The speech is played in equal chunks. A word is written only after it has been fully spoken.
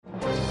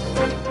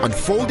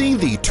unfolding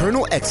the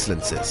eternal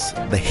excellences,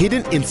 the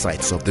hidden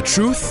insights of the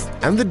truth,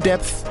 and the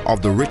depth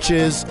of the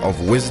riches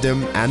of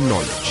wisdom and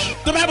knowledge.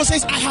 The Bible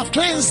says, I have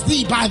cleansed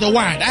thee by the word.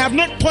 I have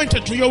not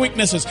pointed to your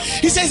weaknesses.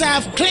 He says, I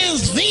have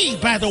cleansed thee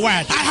by the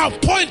word. I have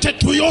pointed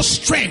to your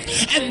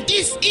strength. And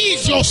this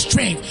is your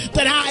strength,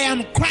 that I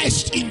am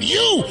Christ in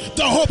you,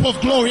 the hope of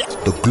glory.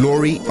 The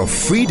glory of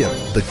freedom,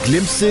 the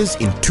glimpses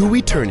into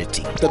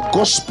eternity. The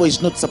gospel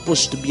is not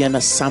supposed to be an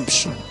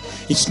assumption.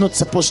 It's not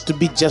supposed to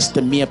be just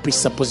a mere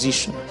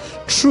presupposition.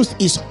 Truth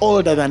is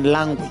older than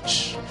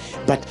language,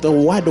 but the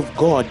word of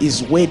God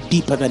is way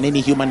deeper than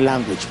any human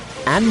language.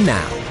 And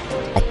now,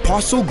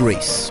 Apostle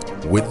Grace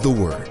with the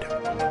word.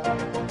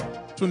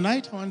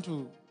 Tonight I want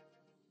to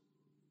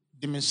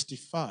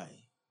demystify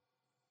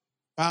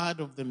part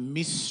of the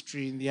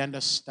mystery in the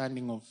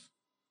understanding of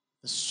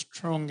the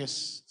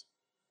strongest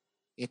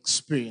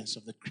experience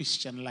of the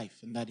Christian life,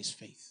 and that is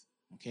faith.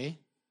 Okay?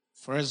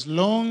 For as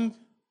long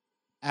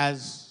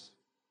as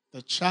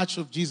the Church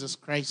of Jesus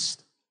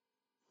Christ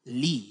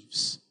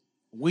lives,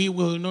 we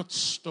will not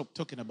stop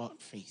talking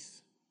about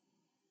faith,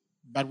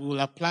 but we will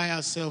apply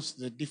ourselves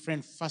to the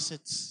different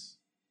facets,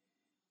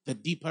 the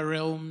deeper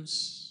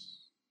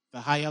realms,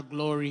 the higher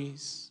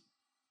glories,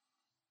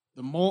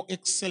 the more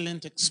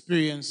excellent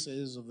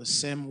experiences of the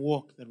same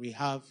walk that we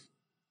have,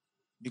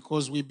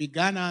 because we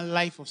began our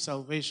life of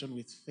salvation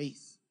with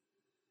faith,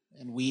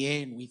 and we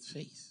end with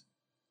faith.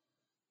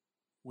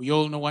 We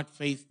all know what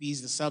faith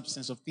is: the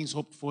substance of things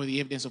hoped for, the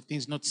evidence of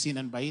things not seen,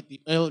 and by it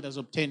the elders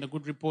obtained a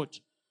good report.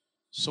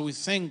 So we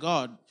thank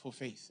God for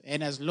faith.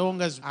 And as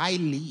long as I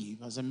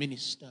live as a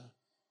minister,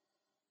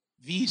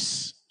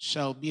 this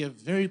shall be a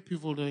very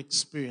pivotal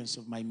experience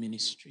of my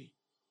ministry,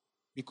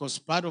 because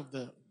part of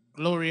the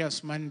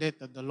glorious mandate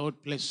that the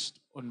Lord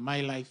placed on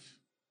my life,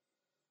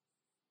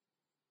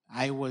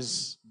 I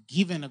was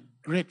given a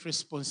great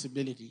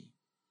responsibility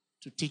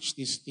to teach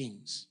these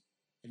things.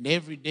 And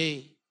every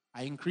day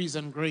I increase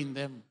and grow in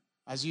them,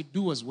 as you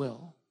do as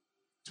well.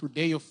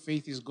 Today your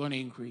faith is going to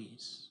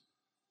increase.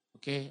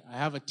 Okay? I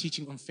have a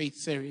teaching on faith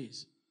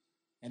series,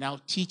 and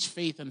I'll teach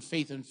faith and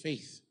faith and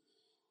faith.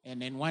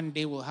 And then one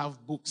day we'll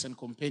have books and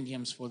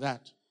compendiums for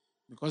that,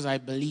 because I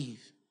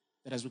believe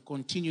that as we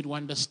continue to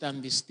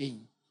understand this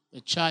thing,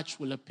 the church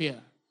will appear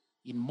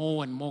in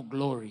more and more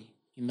glory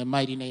in the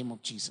mighty name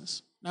of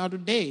Jesus. Now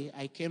today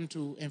I came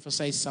to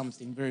emphasize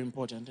something very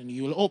important, and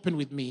you will open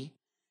with me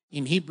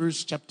in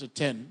Hebrews chapter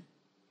 10,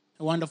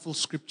 a wonderful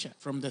scripture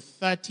from the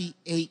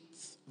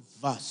 38th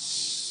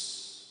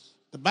verse.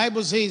 The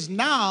Bible says,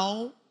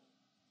 now,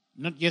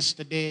 not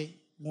yesterday,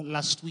 not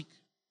last week,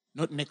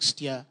 not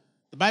next year.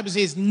 The Bible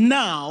says,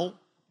 now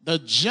the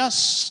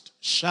just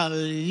shall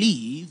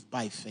live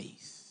by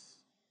faith.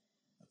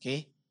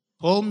 Okay?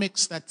 Paul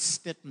makes that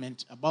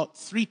statement about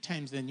 3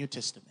 times in the New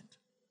Testament.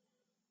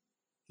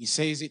 He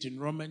says it in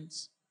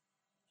Romans,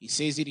 he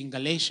says it in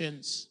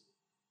Galatians,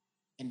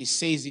 and he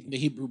says it in the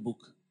Hebrew book.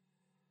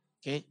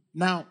 Okay?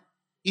 Now,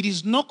 it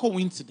is no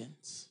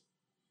coincidence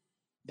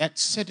that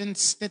certain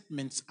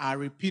statements are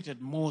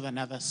repeated more than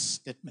other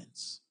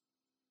statements.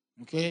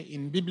 Okay?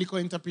 In biblical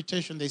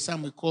interpretation, there's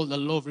something we call the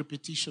law of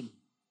repetition.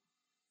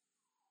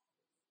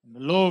 And the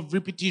law of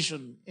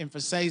repetition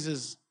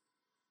emphasizes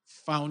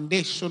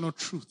foundational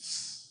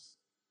truths.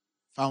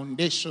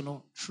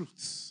 Foundational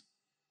truths,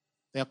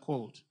 they're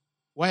called.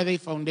 Why are they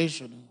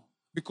foundational?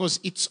 Because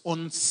it's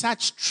on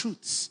such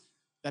truths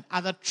that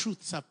other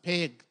truths are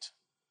pegged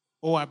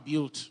or are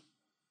built.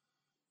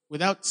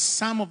 Without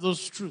some of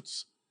those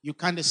truths, you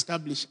can't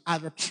establish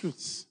other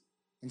truths.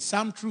 And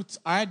some truths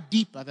are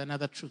deeper than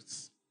other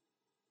truths.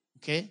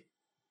 Okay?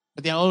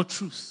 But they are all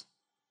truths.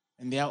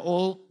 And they are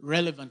all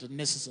relevant and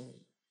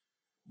necessary.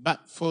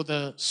 But for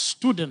the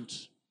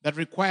student that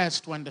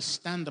requires to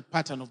understand the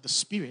pattern of the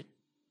Spirit,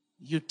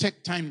 you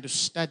take time to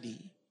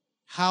study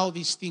how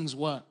these things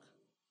work.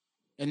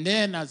 And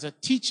then as a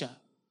teacher,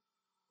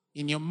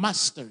 in your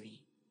mastery,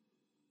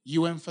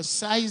 you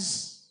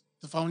emphasize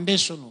the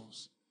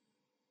foundationals.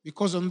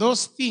 Because on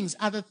those things,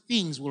 other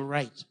things will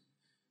write.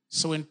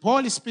 So when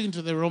Paul is speaking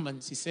to the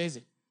Romans, he says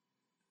it.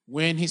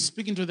 When he's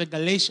speaking to the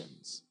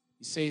Galatians,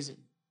 he says it.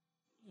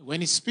 When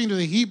he's speaking to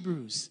the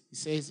Hebrews, he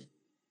says it.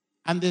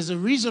 And there's a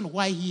reason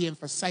why he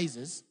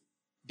emphasizes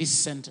this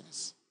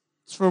sentence.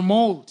 It's from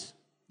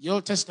the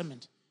Old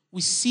Testament.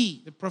 We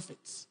see the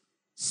prophets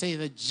say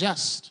the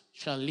just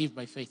shall live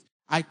by faith.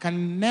 I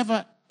can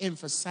never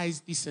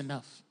emphasize this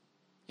enough.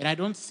 And I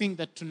don't think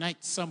that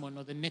tonight's sermon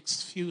or the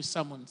next few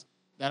sermons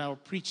that I'll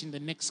preach in the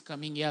next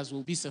coming years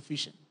will be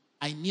sufficient.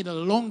 I need a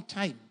long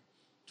time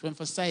to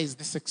emphasize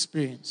this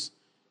experience.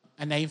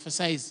 And I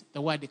emphasize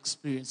the word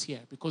experience here,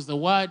 because the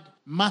word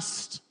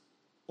must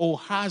or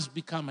has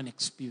become an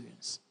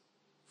experience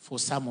for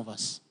some of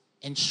us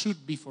and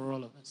should be for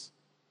all of us.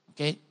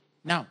 Okay?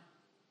 Now,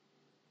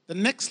 the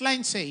next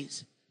line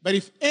says, but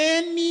if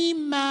any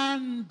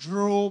man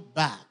draw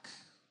back,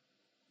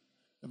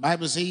 the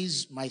Bible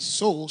says, my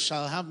soul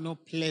shall have no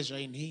pleasure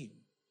in him.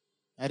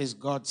 That is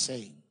God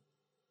saying.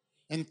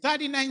 And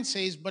 39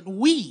 says, but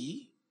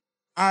we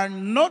are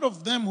not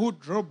of them who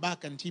draw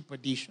back unto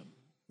perdition.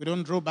 We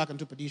don't draw back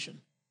into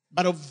perdition.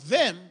 But of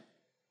them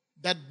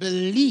that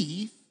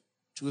believe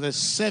to the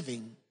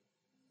saving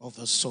of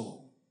the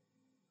soul.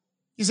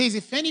 He says,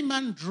 if any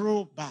man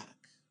draw back,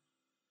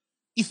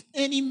 the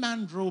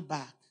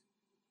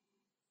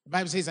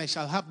Bible says, I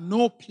shall have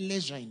no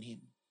pleasure in him.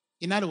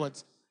 In other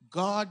words,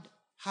 God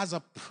has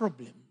a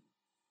problem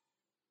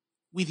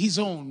with his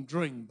own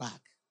drawing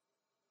back.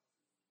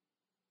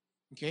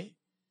 Okay?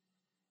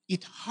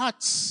 It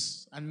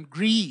hurts and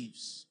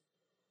grieves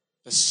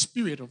the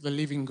Spirit of the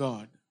living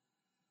God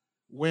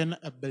when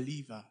a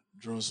believer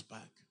draws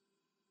back.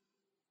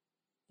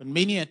 But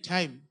many a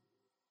time,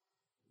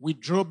 we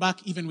draw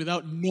back even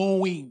without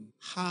knowing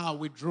how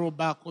we draw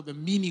back or the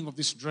meaning of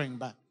this drawing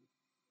back.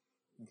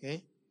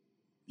 Okay?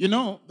 You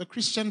know, the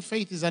Christian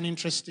faith is an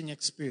interesting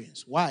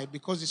experience. Why?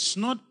 Because it's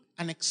not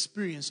an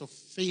experience of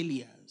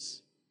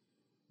failures.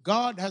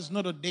 God has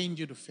not ordained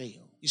you to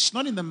fail. It's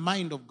not in the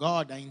mind of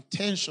God, the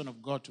intention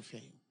of God to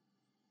fail.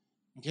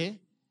 Okay?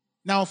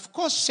 Now, of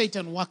course,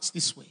 Satan works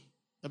this way.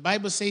 The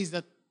Bible says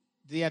that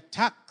the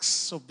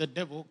attacks of the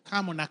devil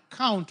come on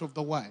account of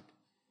the word.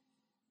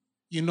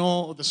 You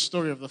know the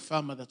story of the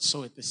farmer that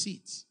sowed the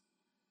seeds.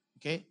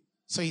 Okay?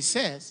 So he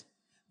says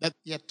that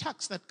the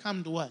attacks that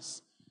come to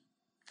us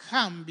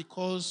come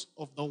because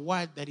of the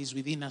word that is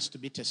within us to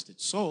be tested.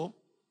 So,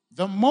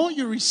 the more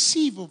you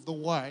receive of the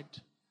word,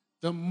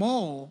 the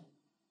more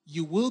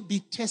you will be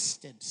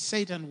tested.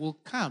 Satan will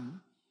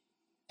come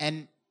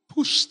and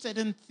push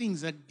certain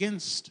things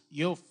against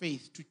your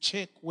faith to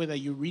check whether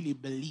you really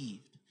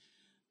believed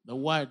the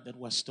word that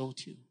was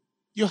taught you.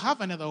 You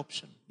have another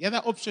option. The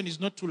other option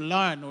is not to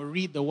learn or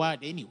read the word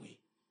anyway.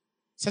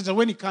 Such that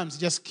when it comes, it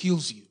just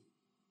kills you.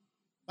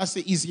 That's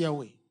the easier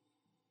way.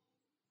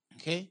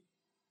 Okay?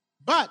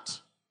 But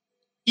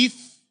if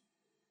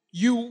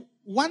you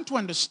want to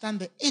understand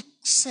the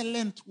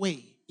excellent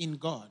way in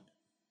God,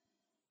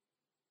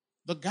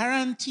 the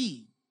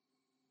guarantee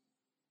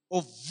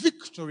of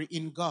victory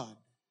in God,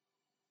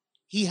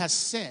 he has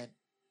said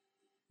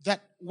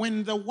that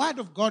when the word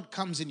of God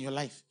comes in your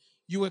life,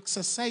 you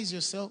exercise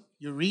yourself,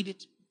 you read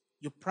it,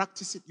 you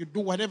practice it, you do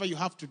whatever you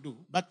have to do.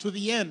 But to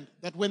the end,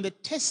 that when the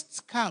tests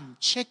come,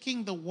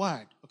 checking the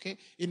word, okay,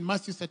 in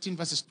Matthew 13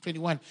 verses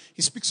 21,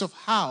 he speaks of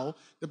how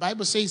the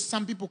Bible says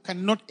some people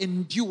cannot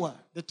endure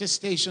the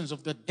testations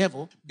of the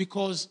devil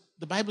because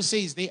the Bible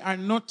says they are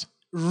not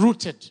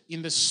rooted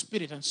in the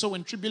Spirit. And so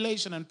when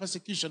tribulation and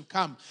persecution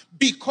come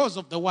because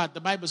of the word, the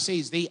Bible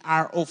says they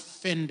are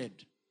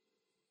offended.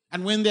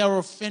 And when they are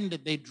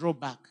offended, they draw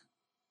back.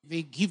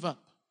 They give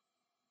up.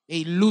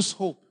 They lose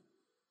hope.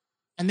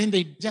 And then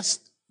they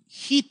just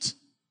hit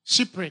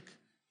shipwreck.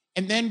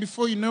 And then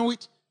before you know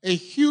it, a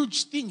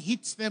huge thing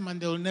hits them and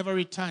they'll never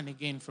return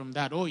again from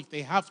that. Or if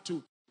they have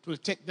to, it will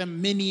take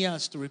them many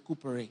years to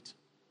recuperate.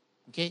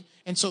 Okay?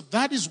 And so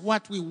that is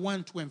what we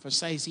want to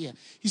emphasize here.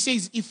 He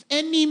says, if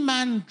any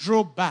man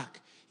draw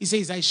back, he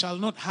says, I shall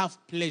not have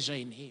pleasure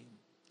in him.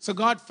 So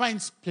God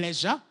finds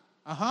pleasure,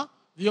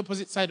 the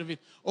opposite side of it,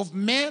 of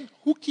men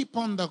who keep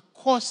on the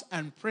course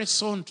and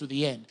press on to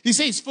the end. He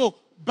says,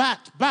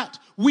 but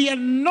we are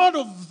not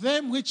of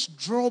them which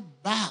draw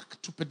back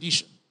to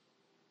perdition.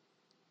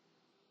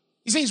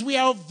 He says, we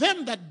are of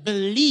them that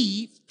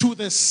believe to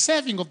the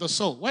saving of the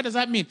soul. What does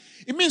that mean?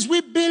 It means we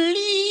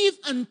believe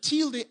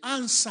until the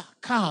answer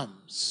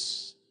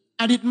comes.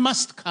 And it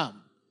must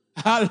come.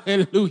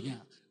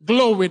 Hallelujah.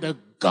 Glory to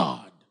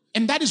God.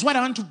 And that is what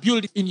I want to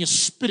build in your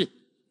spirit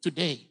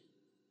today.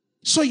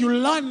 So you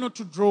learn not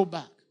to draw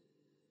back.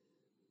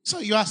 So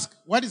you ask,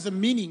 what is the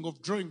meaning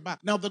of drawing back?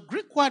 Now, the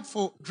Greek word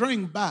for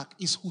drawing back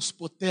is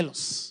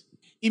huspotelos.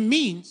 It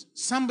means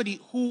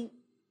somebody who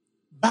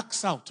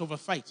backs out of a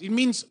fight. It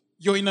means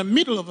you're in the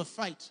middle of a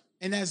fight,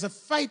 and as a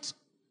fight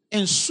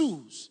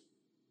ensues,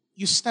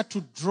 you start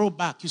to draw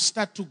back, you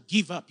start to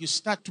give up, you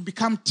start to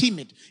become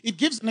timid. It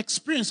gives an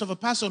experience of a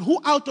person who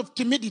out of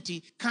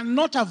timidity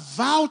cannot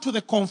avow to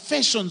the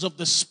confessions of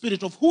the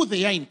Spirit of who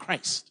they are in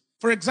Christ.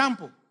 For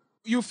example,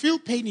 you feel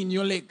pain in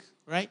your leg,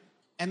 right?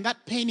 And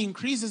that pain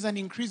increases and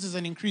increases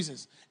and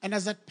increases. And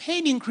as that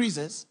pain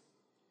increases,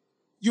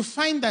 you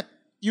find that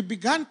you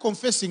began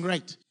confessing,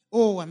 right?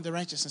 Oh, I'm the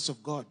righteousness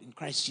of God in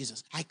Christ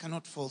Jesus. I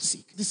cannot fall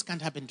sick. This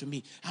can't happen to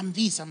me. I'm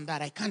this, I'm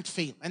that. I can't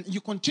fail. And you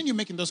continue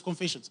making those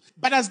confessions.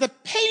 But as the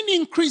pain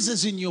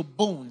increases in your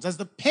bones, as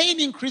the pain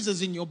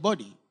increases in your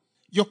body,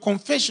 your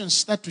confessions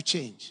start to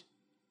change.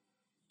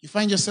 You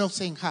find yourself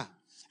saying,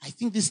 I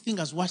think this thing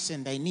has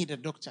worsened. I need a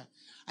doctor.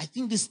 I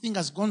think this thing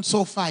has gone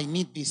so far. I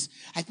need this.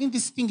 I think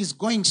this thing is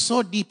going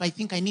so deep. I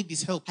think I need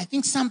this help. I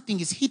think something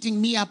is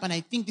hitting me up and I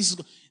think this is...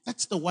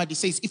 That's the word he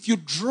says. If you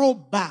draw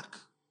back,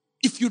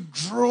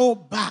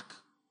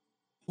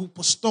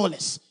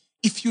 hupostoles.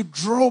 If you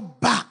draw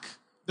back,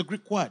 the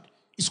Greek word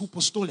is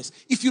hupostoles.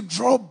 If you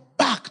draw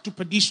back to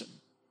perdition,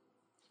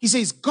 he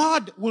says,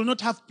 God will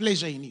not have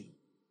pleasure in you.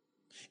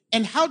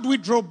 And how do we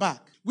draw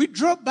back? We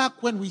draw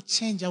back when we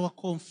change our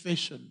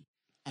confession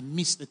and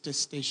miss the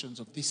testations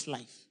of this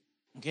life.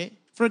 Okay?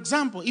 For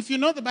example, if you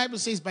know the Bible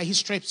says by his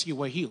stripes you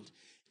were healed,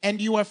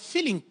 and you are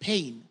feeling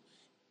pain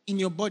in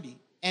your body,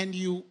 and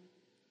you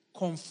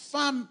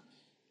confirm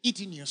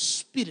it in your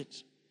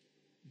spirit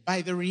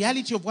by the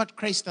reality of what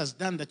Christ has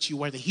done, that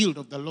you are the healed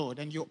of the Lord,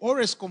 and you're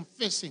always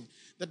confessing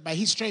that by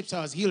his stripes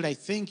I was healed, I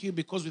thank you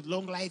because with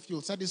long life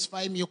you'll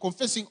satisfy me. You're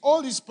confessing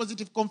all these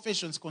positive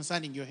confessions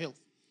concerning your health.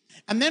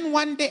 And then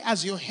one day,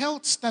 as your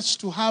health starts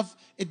to have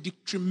a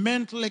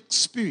detrimental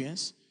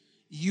experience,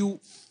 you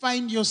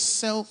find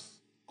yourself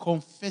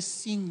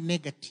confessing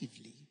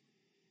negatively.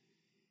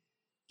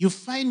 You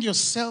find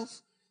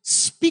yourself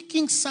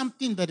speaking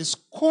something that is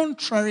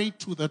contrary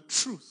to the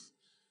truth.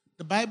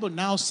 The Bible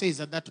now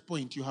says at that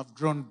point you have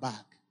drawn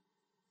back.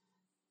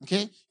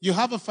 Okay? You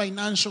have a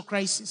financial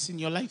crisis in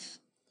your life.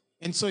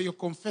 And so you're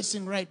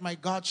confessing, right, my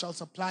God shall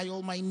supply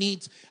all my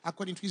needs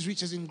according to his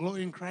riches in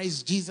glory in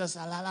Christ Jesus.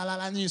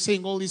 And you're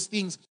saying all these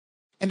things.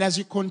 And as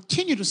you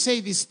continue to say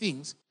these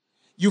things,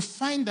 you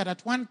find that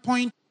at one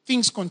point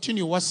things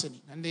continue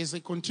worsening. And there's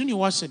a continued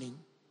worsening.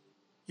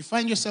 You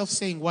find yourself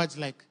saying words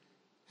like,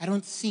 I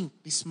don't think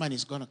this money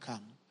is going to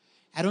come.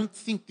 I don't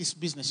think this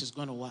business is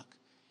going to work.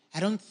 I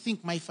don't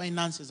think my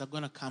finances are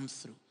going to come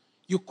through.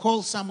 You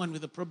call someone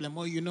with a problem,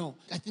 or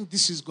I think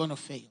this is going to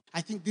fail.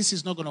 I think this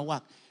is not going to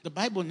work. The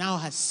Bible now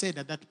has said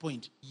at that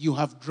point, you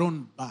have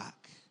drawn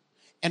back.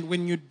 And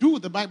when you do,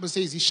 the Bible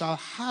says, he shall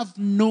have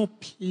no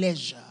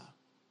pleasure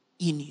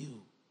in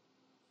you.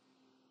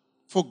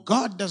 For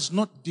God does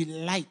not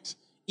delight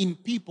in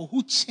people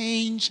who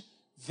change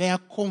their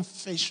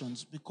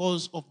confessions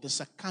because of the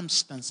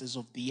circumstances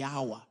of the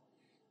hour.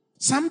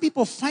 Some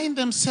people find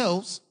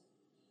themselves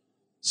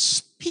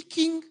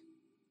speaking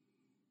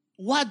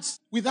words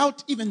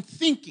without even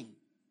thinking,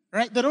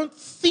 right? They don't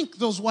think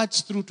those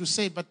words through to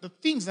say, but the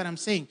things that I'm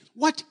saying,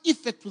 what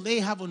effect will they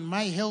have on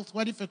my health?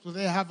 What effect will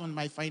they have on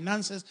my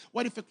finances?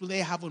 What effect will they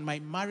have on my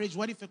marriage?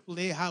 What effect will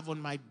they have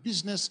on my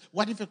business?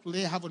 What effect will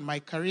they have on my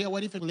career?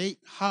 What effect will they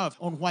have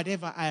on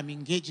whatever I am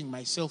engaging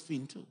myself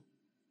into?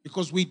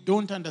 Because we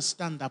don't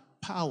understand the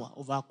power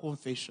of our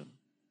confession.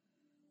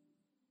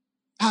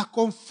 Our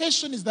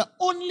confession is the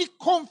only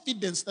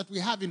confidence that we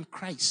have in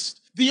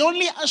Christ. The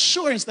only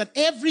assurance that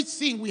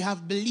everything we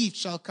have believed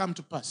shall come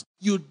to pass.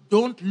 You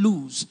don't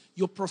lose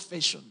your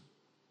profession.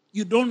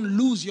 You don't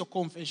lose your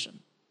confession.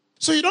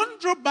 So you don't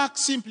draw back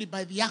simply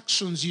by the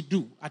actions you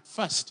do at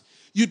first.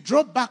 You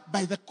draw back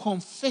by the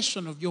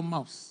confession of your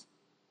mouth.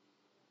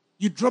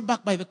 You draw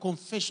back by the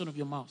confession of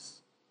your mouth.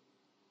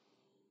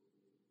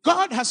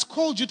 God has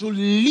called you to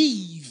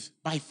live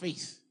by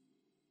faith.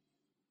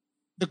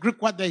 The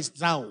Greek word there is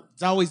zao.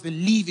 Zao is the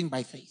living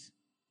by faith.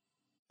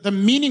 The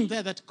meaning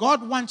there that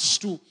God wants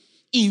to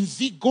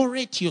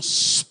invigorate your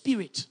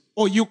spirit,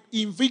 or you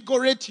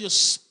invigorate your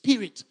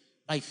spirit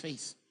by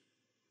faith.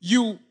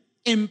 You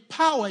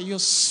empower your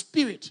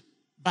spirit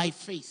by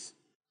faith.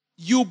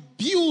 You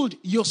build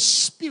your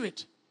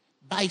spirit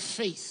by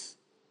faith.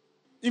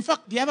 In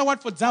fact, the other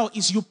word for zao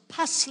is you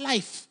pass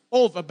life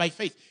over by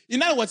faith.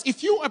 In other words,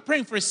 if you are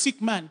praying for a sick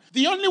man,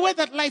 the only way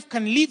that life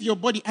can leave your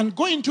body and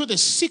go into the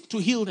sick to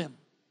heal them,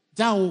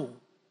 zao,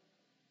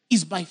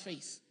 is by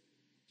faith.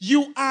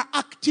 You are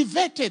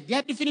activated.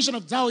 The definition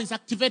of zao is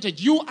activated.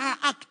 You are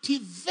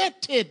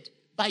activated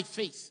by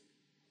faith.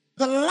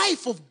 The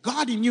life of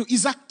God in you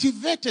is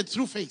activated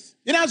through faith.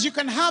 As you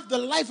can have the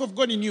life of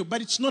God in you,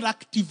 but it's not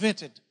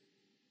activated.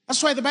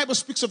 That's why the Bible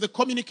speaks of the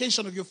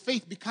communication of your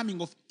faith becoming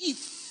of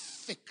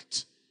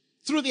effect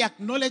through the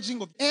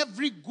acknowledging of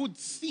every good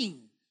thing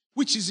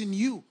which is in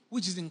you,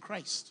 which is in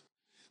Christ.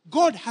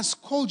 God has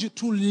called you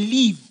to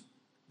live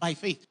by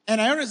faith.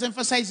 And I always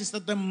emphasize this,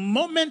 that the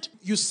moment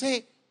you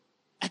say,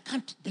 I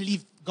can't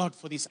believe God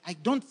for this, I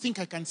don't think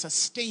I can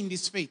sustain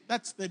this faith,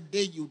 that's the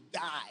day you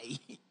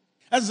die.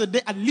 That's the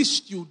day at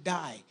least you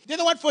die. The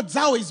other word for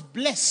zao is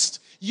blessed.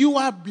 You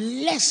are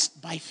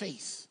blessed by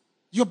faith.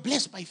 You're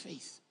blessed by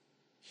faith.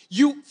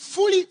 You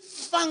fully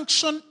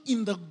function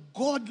in the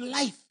God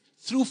life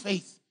through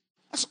faith.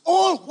 That's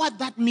all what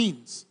that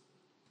means.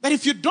 That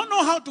if you don't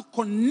know how to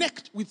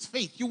connect with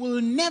faith, you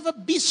will never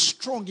be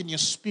strong in your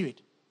spirit.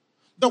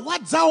 The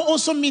word zao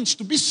also means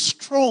to be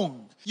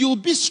strong. You'll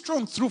be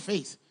strong through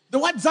faith. The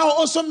word zao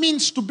also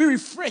means to be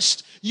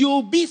refreshed.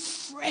 You'll be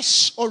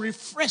fresh or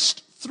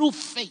refreshed through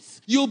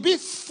faith. You'll be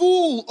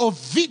full of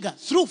vigor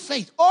through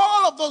faith.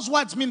 All of those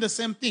words mean the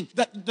same thing.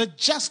 That the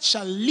just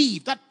shall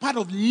live. That part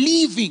of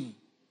living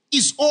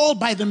is all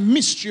by the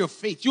mystery of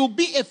faith. You'll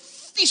be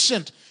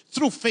efficient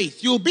through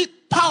faith. You'll be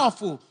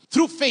powerful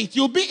through faith.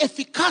 You'll be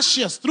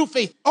efficacious through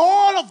faith.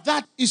 All of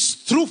that is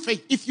through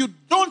faith. If you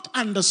don't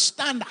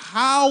understand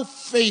how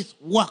faith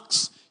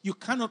works, you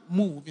cannot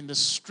move in the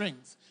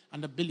strength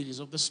and abilities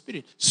of the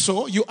Spirit.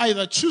 So you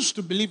either choose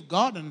to believe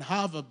God and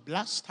have a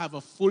blast, have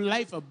a full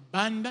life,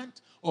 abundant,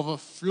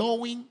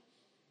 overflowing.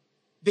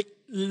 The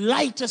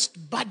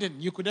lightest burden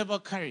you could ever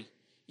carry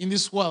in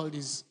this world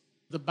is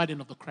the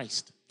burden of the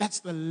Christ. That's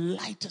the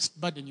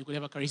lightest burden you could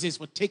ever carry. He says,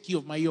 "For take you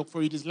of my yoke,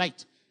 for it is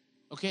light."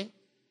 Okay?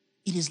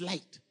 It is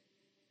light.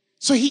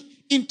 So he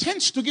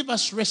intends to give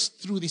us rest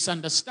through this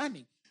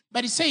understanding.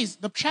 But he says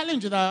the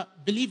challenge with our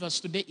believers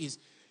today is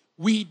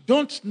we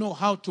don't know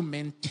how to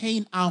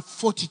maintain our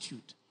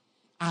fortitude,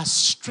 our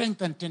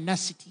strength and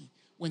tenacity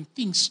when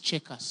things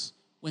check us,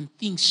 when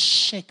things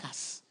shake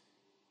us.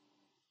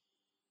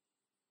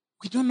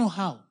 We don't know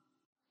how.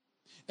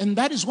 And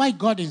that is why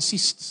God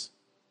insists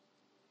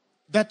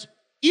that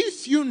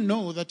if you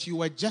know that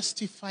you are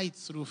justified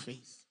through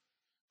faith,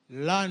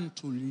 learn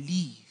to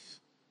live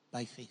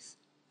by faith.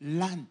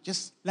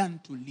 Just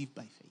learn to live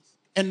by faith.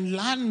 And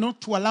learn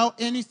not to allow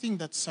anything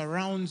that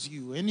surrounds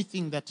you,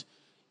 anything that,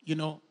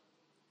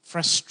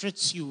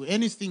 frustrates you,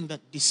 anything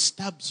that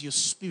disturbs your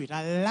spirit,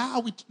 allow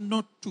it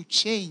not to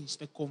change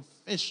the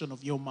confession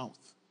of your mouth.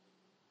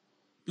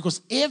 Because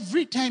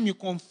every time you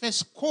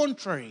confess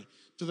contrary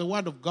to the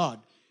word of God,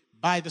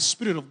 by the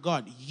Spirit of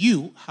God,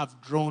 you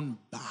have drawn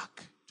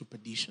back to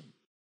perdition.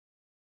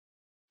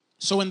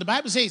 So when the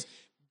Bible says,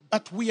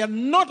 but we are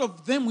not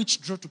of them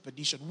which draw to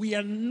perdition, we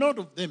are not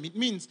of them, it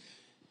means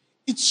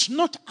it's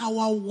not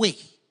our way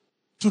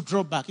to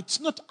draw back.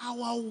 It's not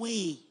our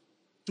way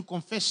to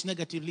confess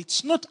negatively.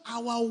 It's not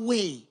our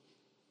way.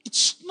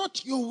 It's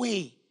not your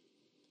way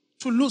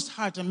to lose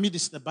heart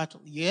amidst the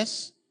battle.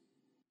 Yes,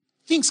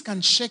 things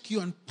can shake you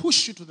and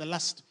push you to the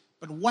last.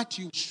 But what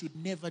you should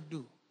never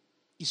do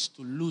is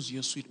to lose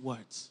your sweet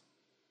words,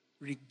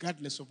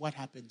 regardless of what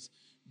happens.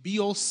 Be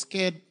all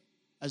scared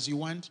as you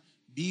want.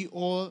 Be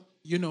all,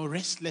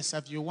 restless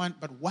as you want.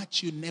 But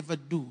what you never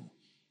do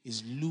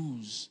is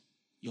lose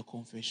your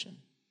confession.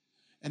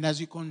 And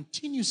as you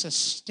continue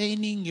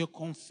sustaining your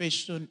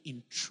confession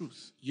in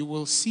truth, you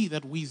will see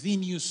that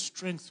within you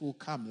strength will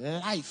come,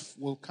 life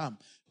will come,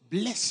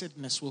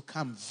 blessedness will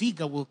come,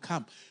 vigor will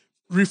come,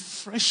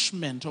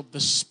 refreshment of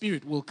the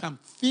Spirit will come.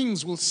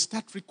 Things will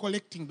start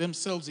recollecting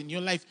themselves in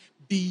your life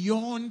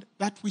beyond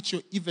that which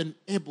you're even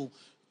able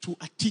to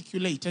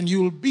articulate. And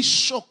you will be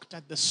shocked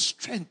at the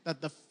strength,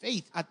 at the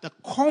faith, at the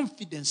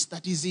confidence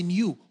that is in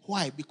you.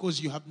 Why? Because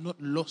you have not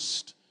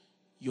lost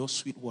your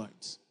sweet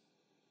words.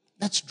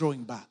 That's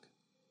drawing back.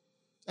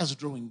 That's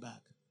drawing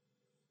back.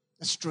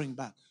 That's drawing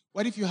back.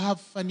 What if you have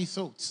funny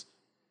thoughts?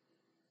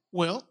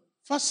 Well,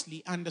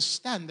 firstly,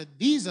 understand that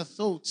these are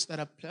thoughts that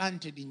are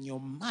planted in your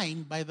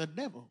mind by the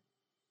devil.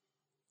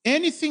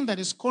 Anything that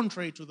is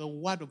contrary to the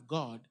word of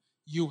God,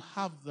 you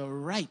have the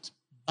right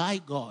by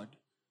God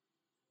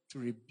to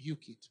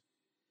rebuke it.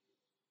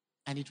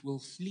 And it will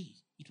flee.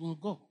 It will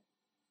go.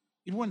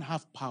 It won't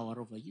have power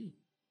over you.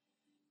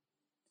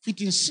 If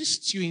it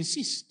insists, you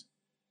insist.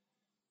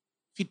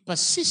 If it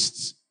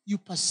persists, you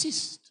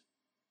persist.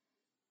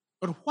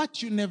 But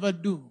what you never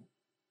do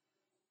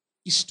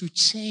is to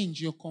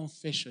change your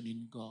confession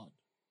in God.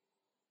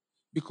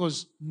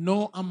 Because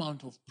no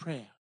amount of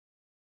prayer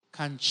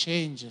can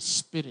change a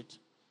spirit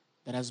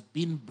that has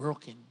been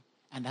broken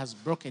and has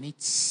broken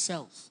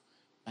itself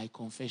by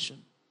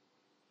confession.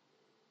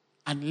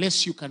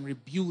 Unless you can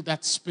rebuild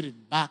that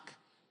spirit back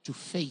to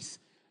faith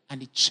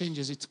and it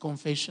changes its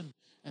confession.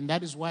 And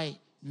that is why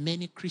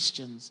many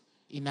Christians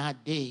in our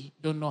day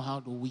don't know how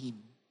to win,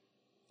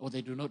 or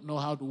they do not know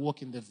how to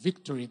walk in the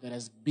victory that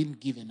has been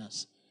given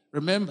us.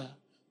 Remember,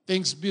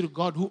 thanks be to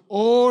God who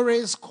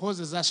always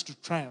causes us to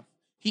triumph.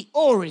 He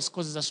always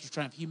causes us to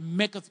triumph. He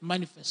maketh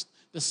manifest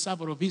the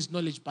savour of his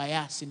knowledge by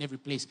us in every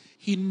place.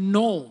 He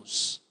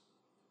knows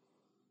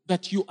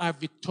that you are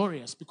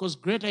victorious because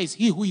greater is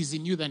he who is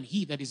in you than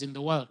he that is in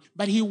the world.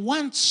 But he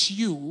wants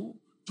you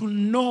to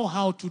know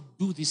how to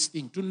do this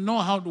thing, to know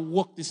how to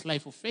walk this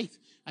life of faith.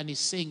 And he's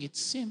saying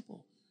it's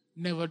simple.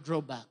 Never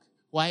draw back.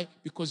 Why?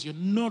 Because you're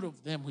not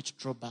of them which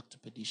draw back to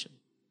perdition.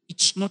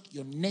 It's not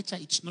your nature.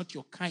 It's not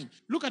your kind.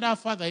 Look at our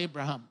father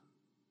Abraham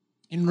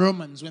in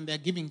Romans when they're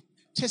giving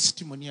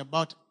testimony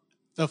about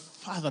the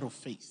father of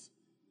faith.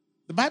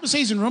 The Bible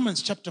says in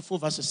Romans chapter 4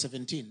 verse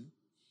 17,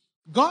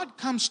 God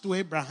comes to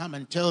Abraham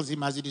and tells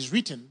him, as it is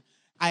written,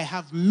 I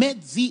have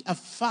made thee a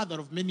father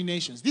of many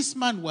nations. This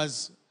man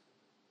was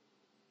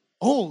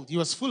old. He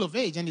was full of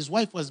age and his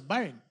wife was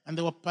barren and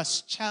they were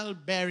past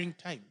childbearing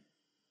time.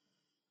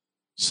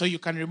 So you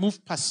can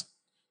remove past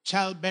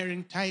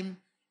childbearing time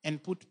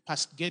and put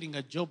past getting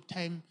a job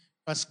time,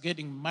 past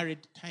getting married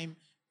time,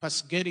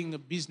 past getting a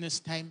business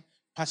time,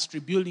 past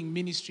rebuilding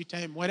ministry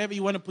time. Whatever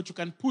you want to put, you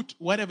can put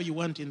whatever you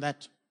want in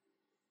that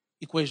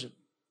equation.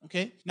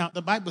 Okay? Now,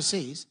 the Bible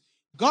says,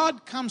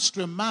 God comes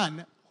to a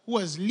man who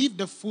has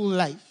lived a full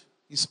life.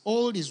 He's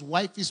old, his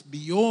wife is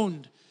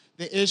beyond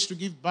the age to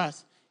give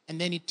birth. And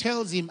then he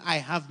tells him, I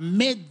have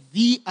made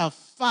thee a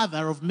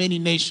father of many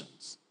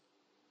nations.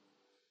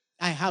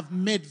 I have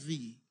made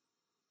thee.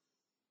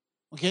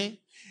 Okay?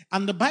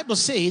 And the Bible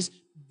says,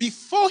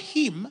 before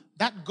him,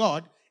 that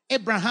God,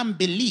 Abraham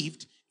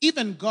believed,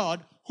 even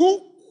God,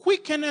 who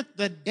quickeneth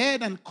the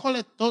dead and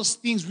calleth those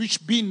things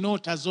which be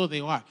not as though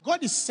they are.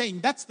 God is saying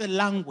that's the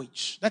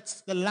language.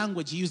 That's the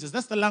language he uses.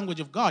 That's the language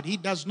of God. He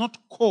does not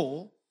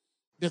call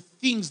the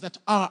things that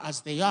are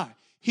as they are.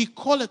 He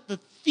calleth the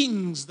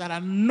things that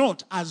are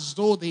not as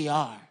though they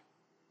are.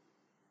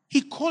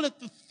 He calleth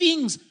the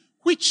things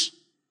which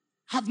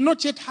have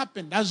not yet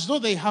happened as though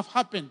they have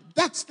happened.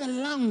 That's the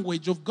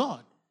language of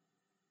God.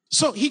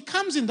 So he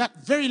comes in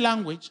that very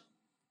language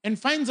and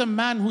finds a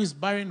man who is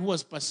barren, who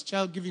was past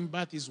child giving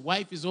birth. His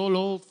wife is all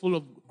old, full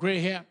of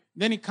gray hair.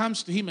 Then he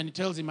comes to him and he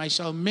tells him, I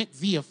shall make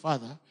thee a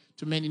father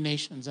to many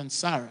nations, and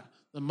Sarah,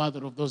 the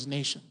mother of those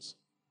nations.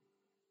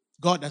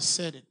 God has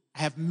said it. I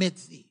have made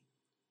thee.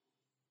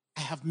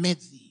 I have made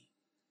thee.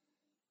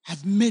 I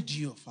have made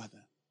you a father.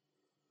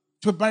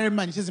 To a barren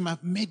man, he tells him, I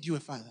have made you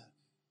a father.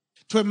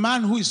 To a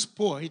man who is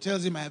poor, he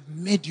tells him, I have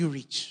made you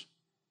rich.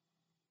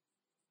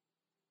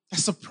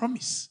 That's a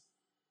promise.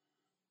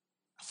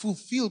 A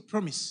fulfilled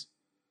promise.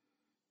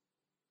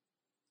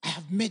 I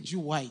have made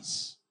you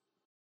wise.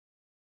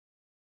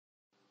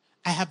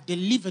 I have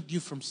delivered you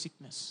from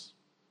sickness.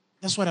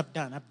 That's what I've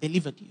done. I've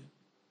delivered you.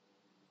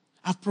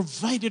 I've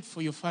provided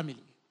for your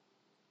family.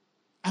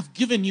 I've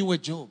given you a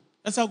job.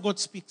 That's how God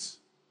speaks.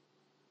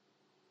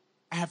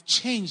 I have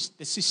changed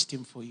the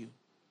system for you.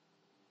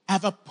 I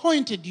have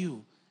appointed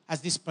you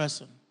as this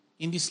person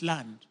in this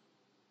land.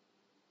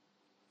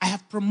 I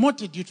have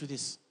promoted you to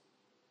this.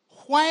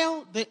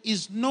 While there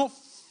is no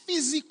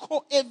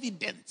physical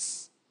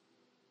evidence,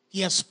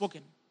 he has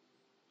spoken.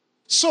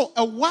 So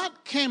a word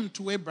came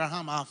to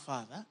Abraham, our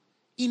father,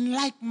 in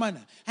like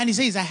manner. And he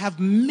says, I have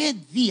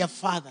made thee a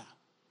father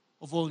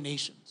of all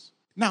nations.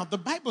 Now, the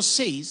Bible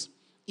says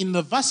in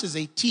the verses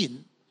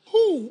 18,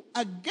 who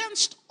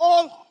against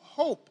all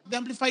hope, the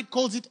Amplified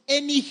calls it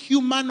any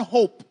human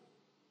hope.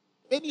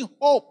 Any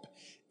hope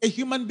a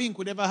human being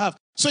could ever have.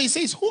 So he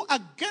says, who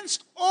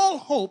against all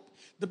hope,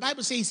 the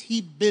Bible says he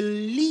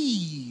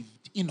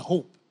believed in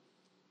hope.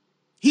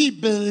 He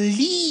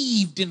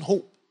believed in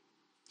hope.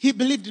 He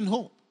believed in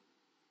hope.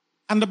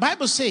 And the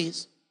Bible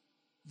says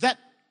that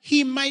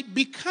he might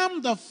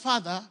become the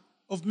father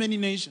of many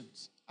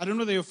nations. I don't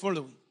know that you're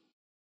following.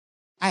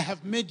 I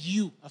have made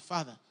you a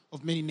father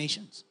of many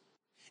nations.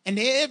 And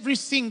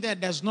everything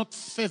that does not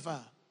favor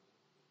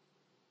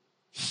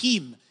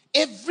him,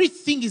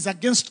 everything is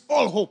against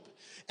all hope.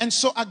 And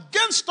so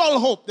against all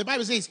hope, the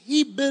Bible says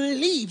he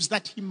believes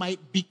that he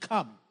might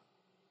become.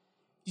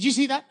 Did you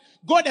see that?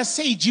 God has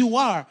said you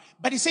are,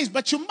 but he says,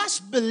 but you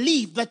must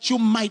believe that you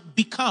might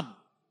become.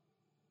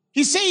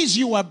 He says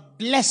you are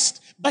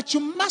blessed, but you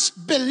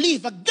must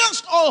believe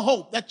against all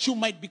hope that you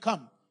might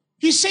become.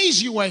 He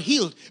says you are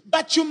healed,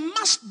 but you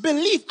must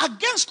believe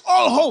against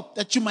all hope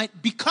that you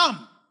might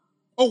become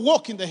or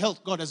walk in the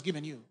health God has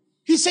given you.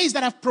 He says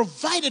that I've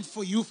provided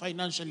for you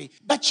financially,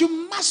 but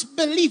you must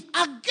believe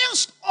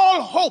against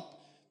all hope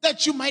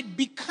that you might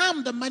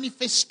become the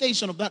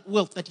manifestation of that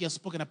wealth that he has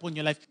spoken upon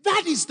your life.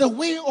 That is the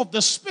way of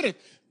the Spirit.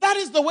 That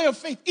is the way of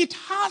faith. It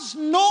has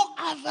no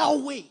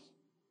other way.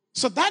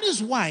 So that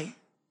is why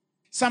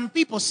some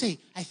people say,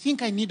 I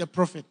think I need a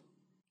prophet.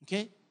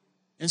 Okay?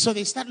 And so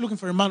they start looking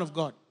for a man of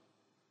God.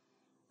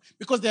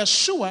 Because they are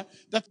sure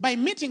that by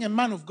meeting a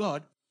man of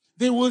God,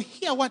 they will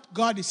hear what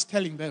God is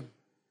telling them.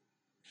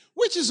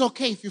 Which is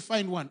okay if you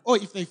find one, or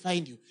if they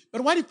find you.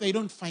 But what if they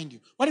don't find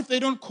you? What if they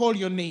don't call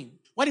your name?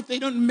 What if they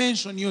don't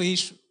mention your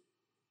issue?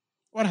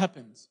 What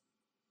happens?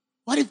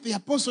 What if the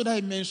apostle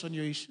doesn't mention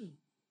your issue?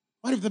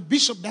 What if the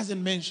bishop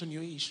doesn't mention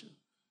your issue?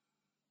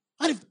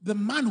 What if the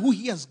man who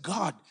hears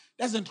God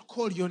doesn't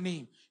call your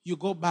name? You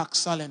go back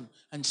sullen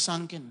and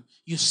sunken.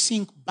 You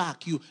sink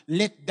back. You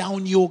let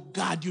down your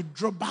guard. You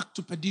draw back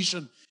to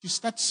perdition. You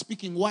start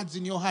speaking words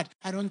in your heart.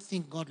 I don't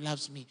think God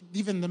loves me.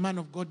 Even the man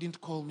of God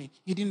didn't call me.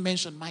 He didn't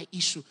mention my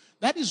issue.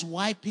 That is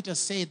why Peter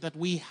said that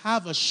we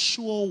have a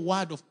sure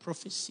word of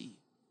prophecy.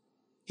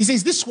 He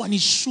says this one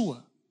is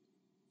sure.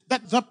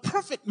 That the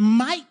prophet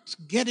might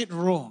get it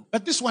wrong,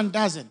 but this one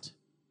doesn't.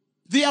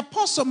 The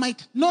apostle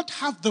might not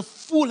have the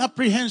full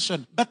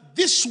apprehension, but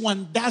this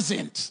one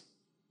doesn't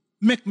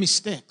make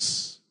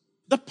mistakes.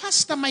 The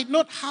pastor might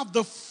not have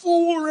the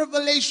full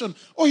revelation,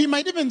 or he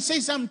might even say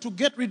something to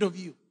get rid of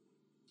you.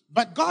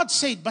 But God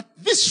said, but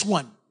this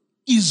one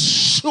is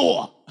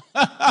sure.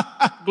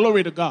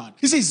 Glory to God.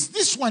 He says,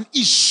 this one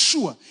is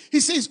sure. He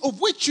says,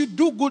 of which you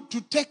do good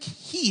to take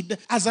heed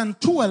as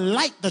unto a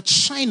light that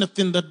shineth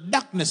in the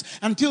darkness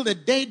until the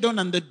day dawn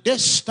and the Death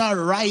Star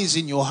rise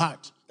in your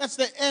heart. That's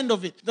the end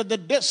of it, that the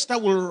Death Star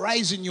will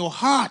rise in your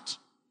heart.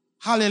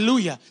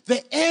 Hallelujah.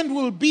 The end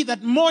will be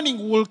that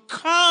morning will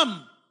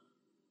come.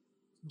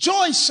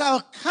 Joy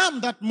shall come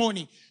that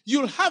morning.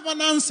 You'll have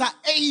an answer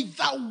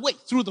either way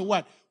through the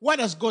word. What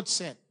has God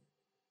said?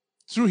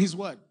 Through his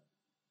word.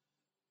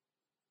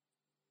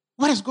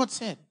 What has God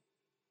said?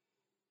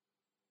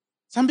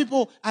 Some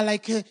people are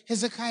like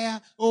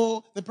Hezekiah,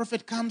 oh, the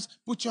prophet comes,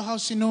 put your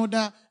house in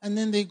order, and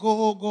then they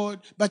go, oh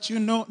God, but you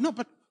know. No,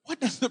 but what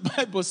does the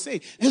Bible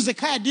say?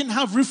 Hezekiah didn't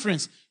have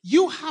reference.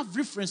 You have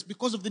reference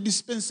because of the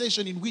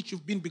dispensation in which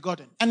you've been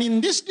begotten. And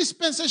in this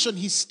dispensation,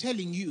 he's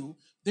telling you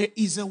there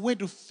is a way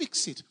to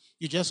fix it.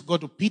 You just go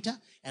to Peter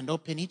and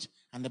open it,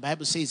 and the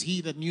Bible says,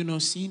 he that knew no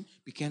sin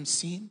became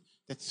sin,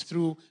 that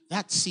through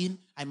that sin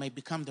I might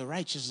become the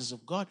righteousness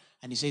of God.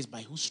 And he says,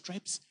 by whose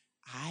stripes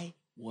I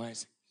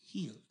was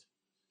healed.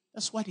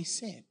 That's what he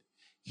said.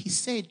 He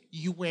said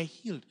you were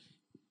healed.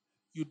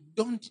 You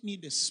don't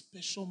need a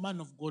special man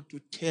of God to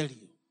tell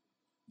you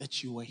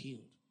that you were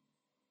healed.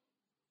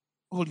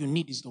 All you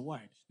need is the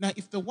word. Now,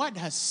 if the word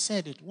has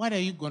said it, what are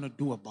you going to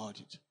do about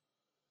it?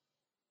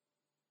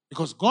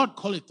 Because God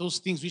calleth those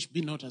things which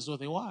be not as though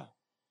they were.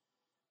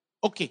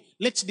 Okay,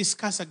 let's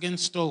discuss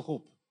against all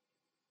hope.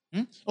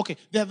 Okay,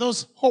 there are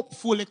those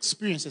hopeful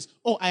experiences.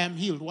 Oh, I am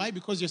healed. Why?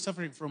 Because you're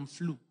suffering from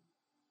flu.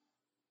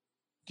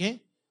 Okay?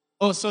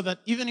 Oh, so that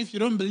even if you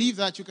don't believe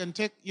that, you can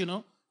take,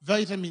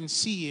 vitamin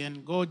C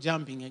and go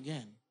jumping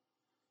again.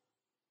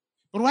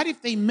 But what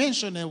if they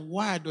mention a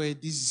word or a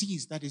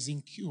disease that is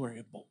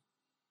incurable,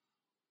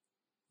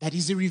 that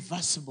is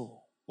irreversible?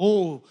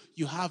 Oh,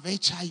 you have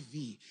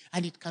HIV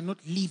and it cannot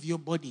leave your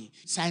body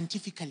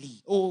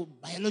scientifically or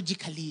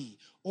biologically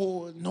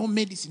or no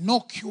medicine, no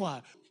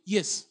cure.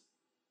 Yes.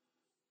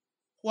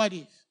 What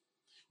if?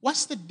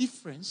 What's the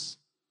difference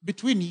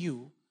between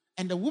you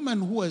and a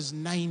woman who was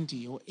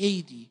 90 or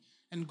 80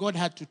 and God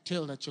had to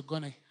tell that you're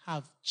going to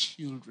have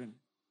children?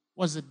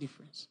 What's the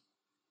difference?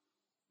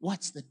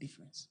 What's the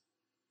difference?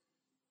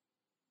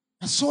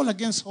 That's all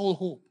against all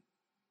hope.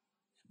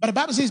 But the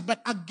Bible says,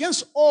 but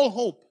against all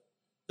hope,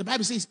 the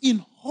Bible says,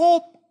 in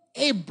hope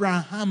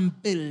Abraham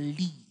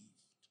believed.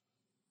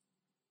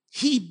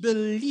 He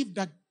believed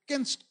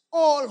against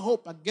all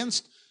hope,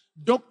 against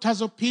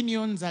doctors'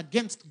 opinions,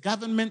 against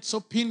government's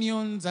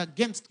opinions,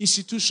 against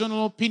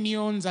institutional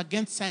opinions,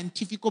 against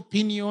scientific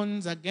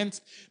opinions,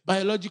 against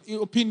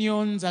biological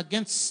opinions,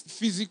 against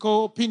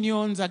physical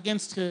opinions,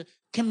 against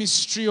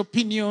chemistry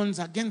opinions,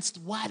 against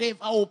whatever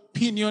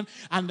opinion.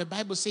 And the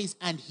Bible says,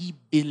 and he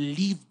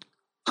believed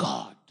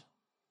God.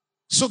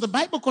 So the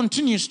Bible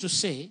continues to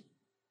say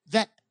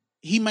that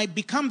he might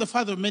become the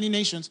father of many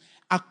nations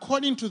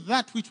according to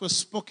that which was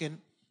spoken.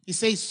 He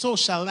says, so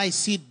shall thy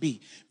seed be.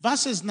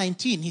 Verses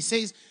 19, he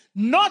says,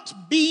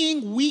 not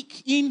being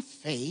weak in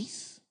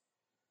faith,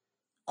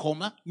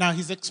 now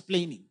he's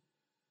explaining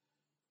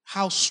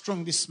how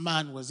strong this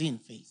man was in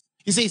faith.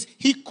 He says,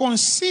 he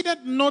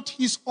considered not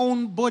his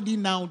own body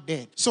now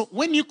dead. So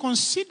when you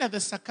consider the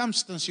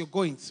circumstance you're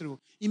going through,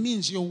 it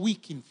means you're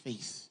weak in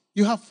faith.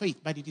 You have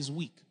faith, but it is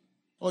weak.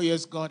 Oh,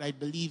 yes, God, I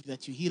believe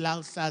that you heal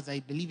ulcers.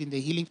 I believe in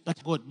the healing.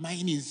 But God,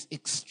 mine is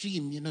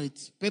extreme.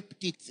 It's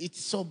peptic.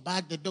 It's so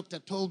bad. The doctor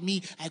told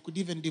me I could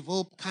even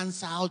develop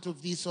cancer out of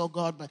this, oh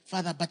God. But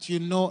Father,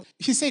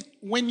 he said,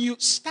 when you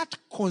start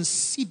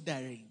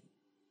considering,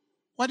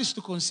 what is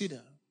to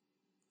consider?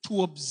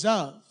 To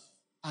observe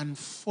and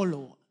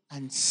follow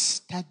and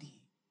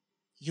study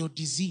your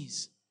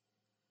disease.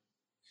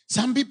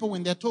 Some people,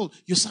 when they're told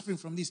you're suffering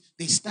from this,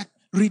 they start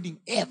reading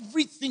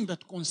everything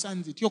that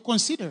concerns it. You're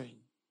considering.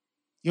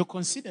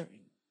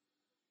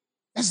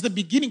 That's the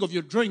beginning of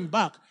your drawing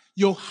back.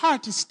 Your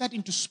heart is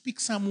starting to speak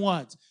some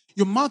words.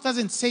 Your mouth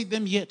hasn't said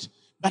them yet,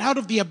 but out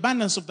of the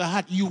abundance of the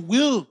heart, you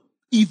will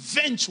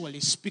eventually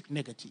speak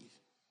negative,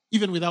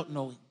 even without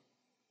knowing.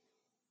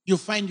 You'll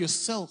find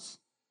yourself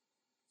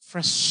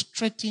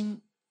frustrating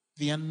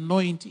the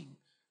anointing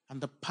and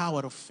the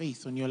power of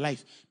faith on your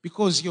life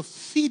because you're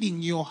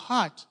feeding your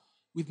heart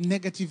with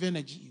negative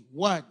energy,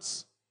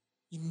 words,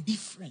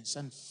 indifference,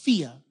 and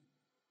fear.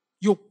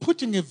 You're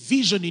putting a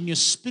vision in your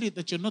spirit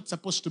that you're not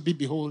supposed to be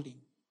beholding.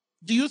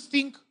 Do you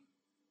think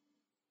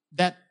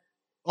that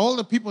all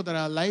the people that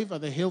are alive are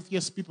the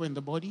healthiest people in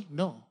the body?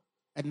 No.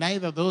 And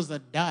neither those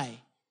that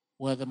die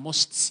were the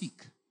most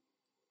sick.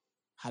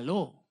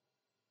 Hello.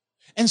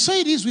 And so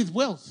it is with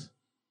wealth.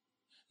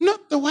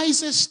 Not the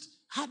wisest,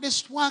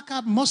 hardest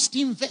worker, most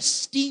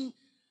investing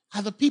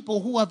are the people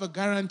who have a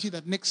guarantee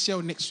that next year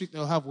or next week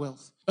they'll have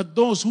wealth. But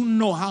those who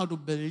know how to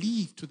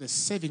believe to the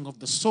saving of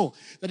the soul,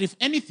 that if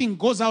anything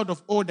goes out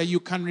of order, you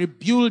can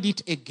rebuild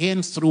it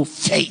again through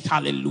faith.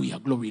 Hallelujah.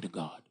 Glory to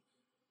God.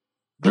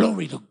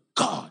 Glory to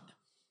God.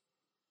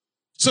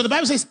 So the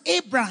Bible says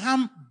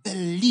Abraham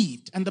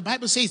believed. And the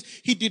Bible says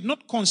he did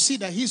not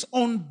consider his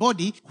own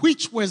body,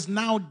 which was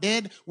now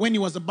dead when he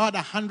was about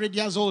 100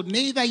 years old,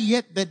 neither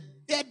yet the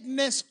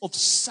deadness of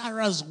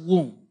Sarah's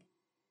womb.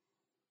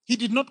 He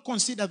did not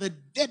consider the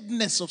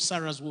deadness of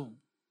Sarah's womb.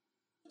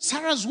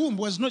 Sarah's womb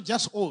was not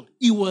just old,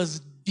 it was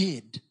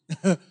dead.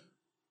 That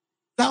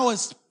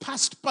was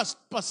past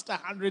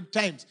 100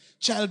 times,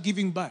 child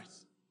giving birth.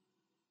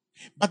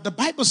 But the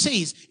Bible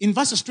says in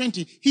verses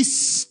 20, he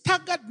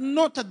staggered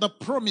not at the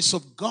promise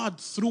of God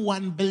through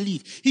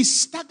unbelief. He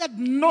staggered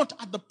not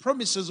at the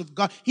promises of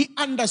God. He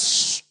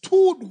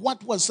understood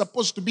what was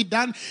supposed to be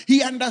done.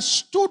 He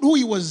understood who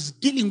he was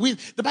dealing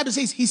with. The Bible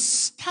says he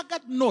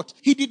staggered not.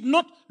 He did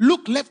not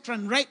look left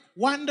and right,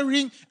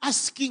 wondering,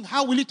 asking,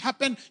 how will it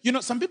happen?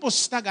 Some people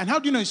stagger. And how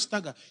do you know you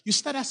stagger? You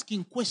start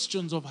asking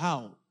questions of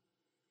how.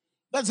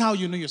 That's how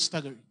you know you're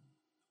staggering.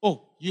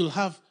 Oh, you'll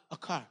have a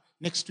car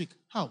next week.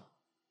 How?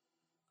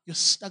 You're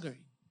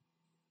staggering.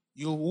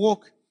 You'll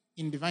walk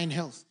in divine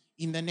health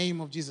in the name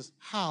of Jesus.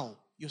 How?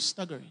 You're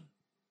staggering.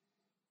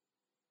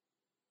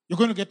 You're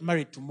going to get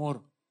married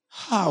tomorrow.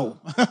 How?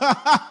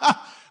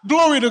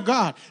 Glory to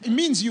God. It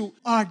means you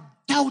are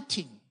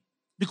doubting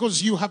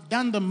because you have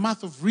done the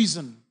math of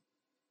reason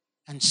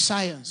and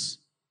science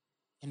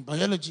and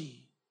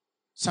biology.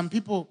 Some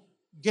people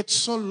get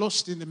so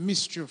lost in the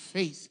mystery of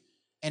faith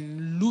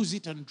and lose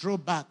it and draw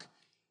back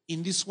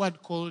in this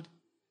word called,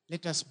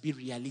 let us be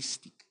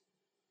realistic.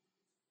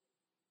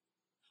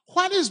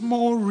 What is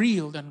more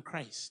real than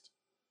Christ?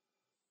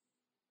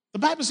 The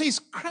Bible says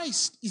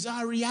Christ is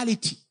our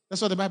reality.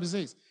 That's what the Bible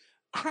says.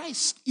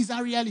 Christ is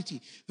our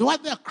reality. The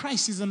word there,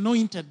 Christ, is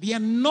anointed. The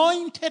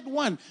anointed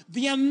one.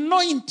 The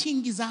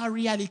anointing is our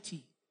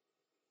reality.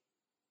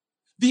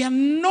 The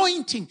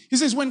anointing. He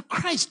says, when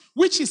Christ,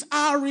 which is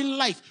our real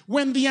life,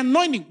 when the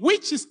anointing,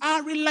 which is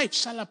our real life,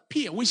 shall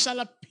appear, we shall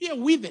appear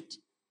with it.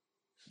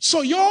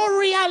 So your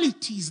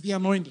reality is the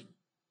anointing.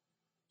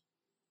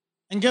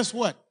 And guess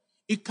what?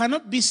 It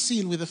cannot be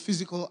seen with a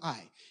physical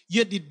eye,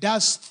 yet it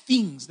does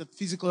things that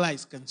physical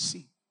eyes can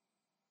see.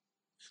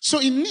 So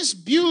in this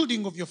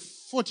building of your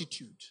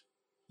fortitude,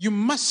 you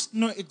must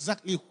know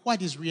exactly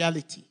what is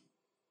reality.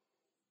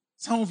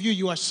 Some of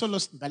you are so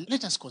lost, but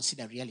let us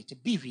consider reality.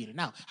 Be real.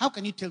 Now, how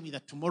can you tell me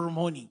that tomorrow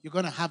morning you're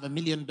going to have $1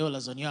 million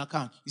on your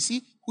account? You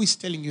see, who is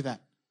telling you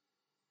that?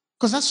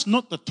 Because that's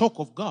not the talk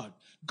of God.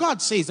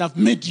 God says, I've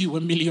made you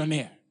a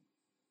millionaire.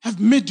 I've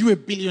made you a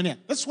billionaire.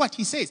 That's what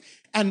he says.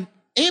 And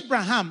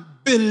Abraham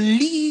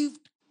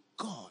believed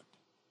God.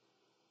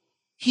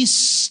 He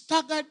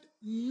staggered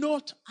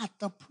not at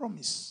the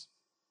promise.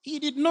 He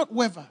did not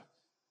waver.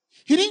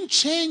 He didn't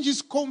change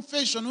his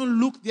confession or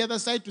look the other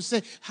side to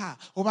say,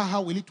 over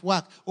how will it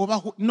work?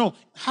 No.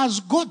 Has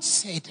God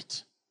said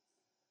it?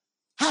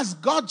 Has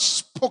God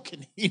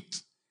spoken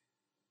it?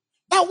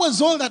 That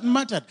was all that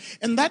mattered.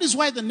 And that is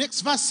why the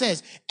next verse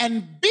says,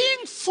 and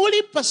being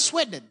fully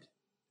persuaded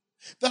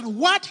that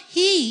what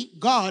he,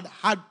 God,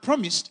 had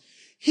promised,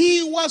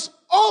 he was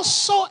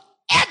also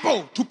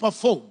able to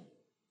perform.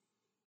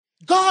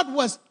 God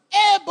was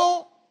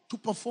able to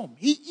perform.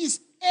 He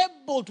is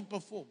able to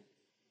perform.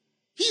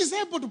 He is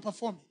able to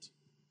perform it.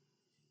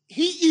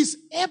 He is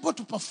able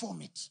to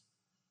perform it.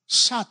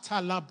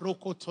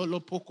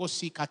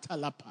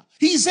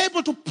 He is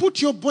able to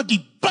put your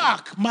body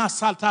back.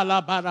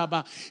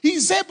 He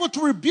is able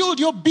to rebuild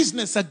your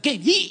business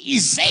again. He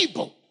is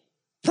able.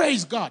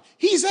 Praise God.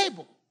 He is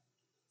able.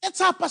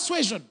 That's our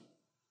persuasion.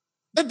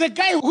 That the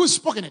guy who's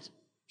spoken it,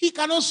 he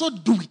can also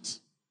do it.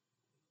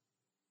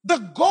 The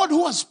God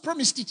who has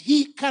promised it,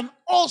 he can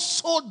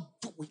also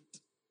do it.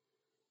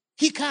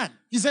 He can.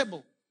 He's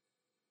able.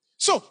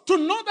 So, to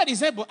know that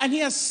he's able, and he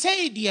has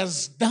said he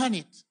has done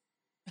it.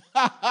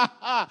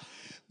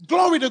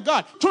 Glory to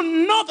God. To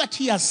know that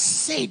he has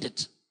said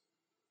it.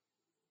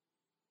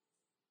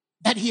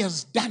 That he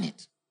has done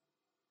it.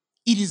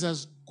 It is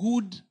as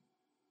good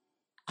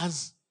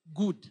as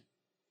good.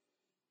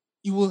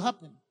 It will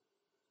happen.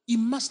 It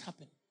must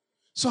happen.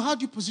 So how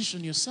do you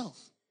position yourself?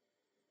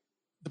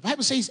 The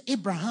Bible says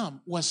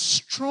Abraham was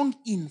strong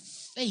in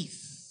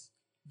faith,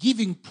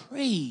 giving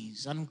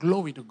praise and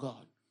glory to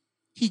God.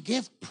 He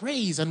gave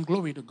praise and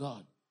glory to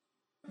God.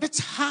 That's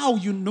how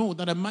you know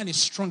that a man is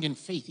strong in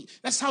faith.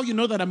 That's how you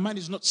know that a man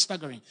is not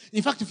staggering.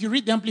 In fact, if you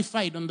read the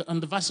Amplified on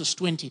the verses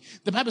 20,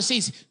 the Bible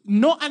says,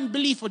 no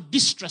unbelief or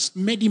distrust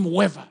made him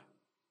waver,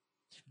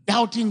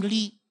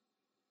 doubtingly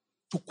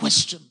to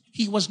question.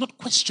 He was not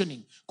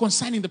questioning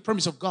concerning the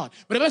promise of God.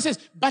 But the Bible says,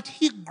 but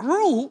he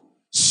grew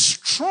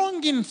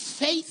strong in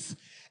faith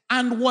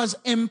and was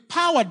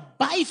empowered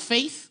by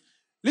faith.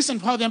 Listen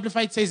to how the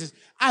Amplified says this.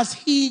 As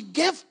he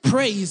gave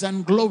praise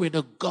and glory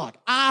to God.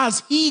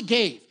 As he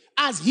gave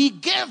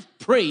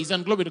praise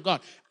and glory to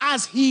God.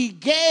 As he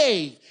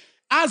gave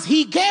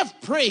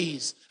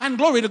praise and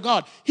glory to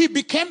God, he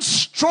became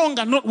strong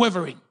and not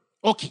wavering.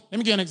 Okay, let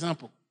me give you an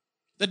example.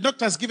 The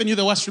doctor has given you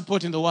the worst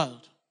report in the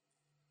world.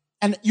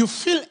 And you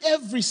feel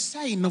every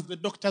sign of the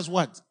doctor's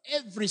words.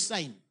 Every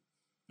sign.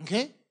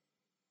 Okay?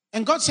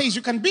 And God says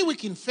you can be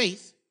weak in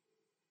faith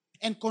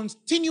and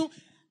continue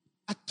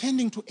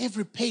attending to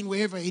every pain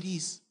wherever it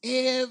is.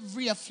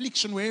 Every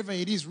affliction wherever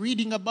it is.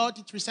 Reading about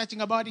it,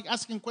 researching about it,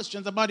 asking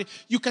questions about it.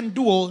 You can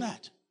do all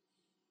that.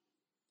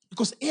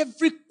 Because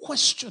every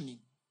questioning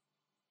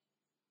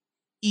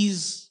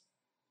is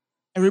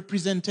a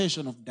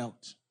representation of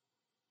doubt.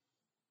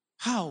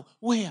 How?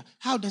 Where?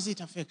 How does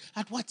it affect?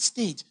 At what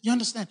stage? You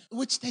understand?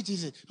 Which stage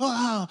is it?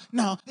 Oh,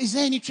 now, is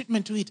there any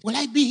treatment to it? Will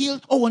I be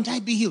healed or won't I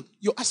be healed?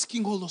 You're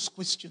asking all those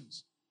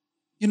questions.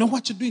 You know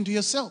what you're doing to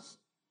yourself?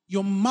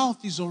 Your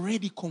mouth is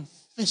already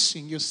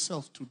confessing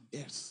yourself to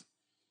death.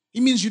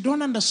 It means you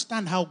don't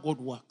understand how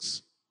God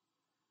works.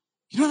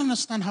 You don't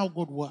understand how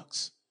God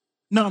works.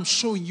 Now I'm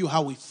showing you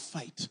how we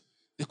fight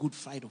the good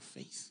fight of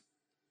faith.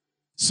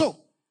 So,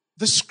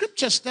 the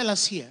scriptures tell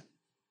us here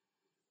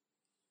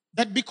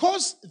that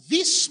because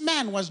this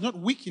man was not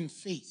weak in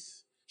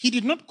faith, he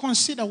did not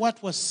consider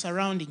what was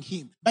surrounding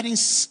him. But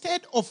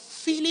instead of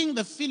feeling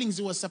the feelings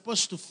he was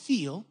supposed to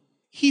feel,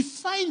 he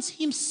finds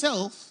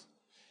himself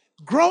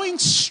growing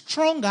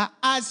stronger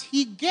as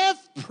he gave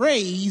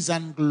praise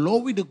and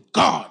glory to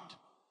God.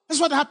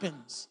 That's what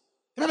happens.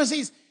 The Bible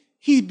says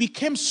he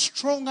became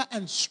stronger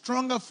and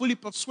stronger, fully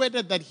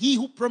persuaded that he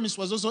who promised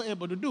was also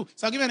able to do.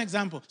 So I'll give you an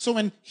example. So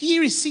when he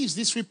receives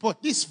this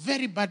report, this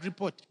very bad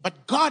report,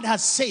 but God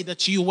has said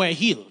that you were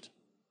healed,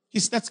 he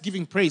starts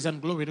giving praise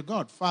and glory to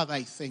God. Father,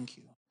 I thank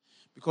you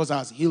because I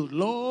was healed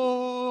long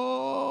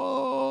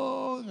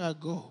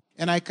ago.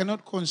 And I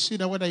cannot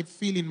consider what I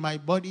feel in my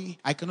body.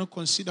 I cannot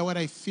consider what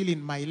I feel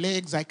in my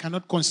legs. I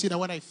cannot consider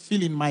what I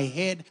feel in my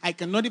head. I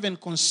cannot even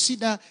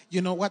consider,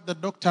 what the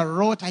doctor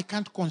wrote. I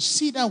can't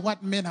consider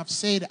what men have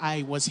said.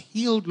 I was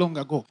healed long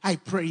ago. I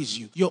praise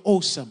you. You're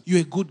awesome.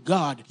 You're a good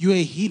God. You're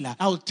a healer.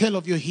 I'll tell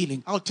of your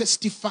healing. I'll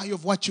testify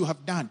of what you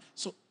have done.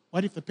 So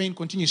what if the pain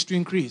continues to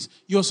increase?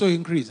 You also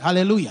increase.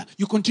 Hallelujah.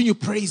 You continue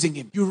praising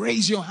him. You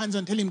raise your hands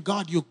and tell him,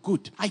 God, you're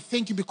good. I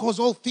thank you because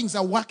all things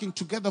are working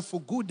together for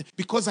good,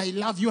 because I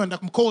love you and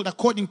I'm called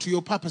according to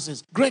your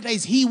purposes. Greater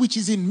is he which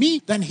is in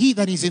me than he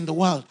that is in the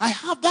world. I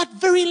have that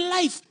very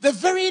life, the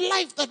very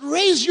life that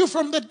raised you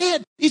from the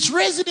dead. It's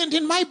resident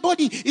in my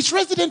body. It's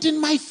resident in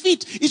my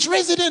feet. It's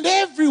resident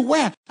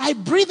everywhere. I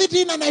breathe it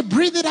in and I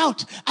breathe it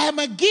out. I am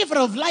a giver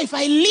of life.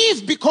 I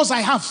live because I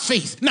have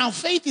faith. Now,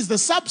 faith is the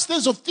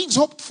substance of things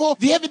hoped for,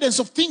 the evidence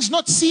of things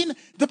not seen.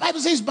 The Bible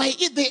says, by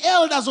it the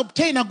elders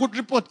obtain a good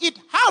report. It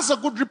has a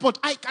good report.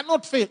 I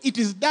cannot fail. It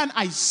is done.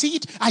 I see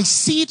it. I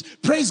see it.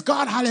 Praise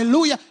God.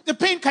 Hallelujah. The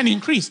pain can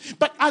increase.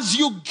 But as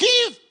you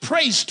give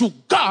praise to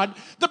God,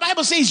 the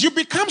Bible says you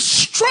become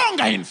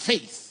stronger in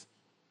faith.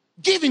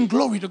 Giving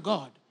glory to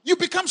God. You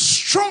become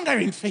stronger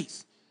in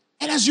faith.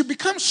 And as you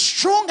become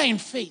stronger in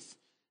faith,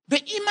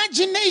 the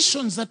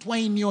imaginations that were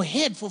in your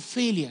head for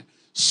failure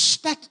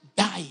start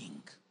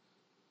dying.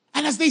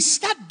 And as they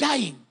start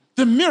dying,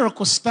 the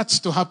miracle starts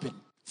to happen.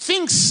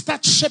 Things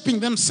start shaping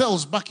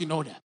themselves back in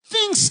order.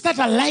 Things start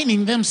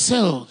aligning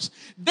themselves.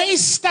 They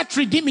start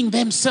redeeming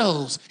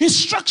themselves.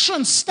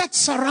 Instructions start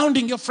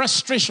surrounding your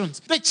frustrations.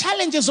 The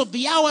challenges of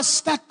the hour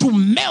start to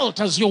melt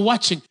as you're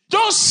watching.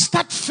 Doors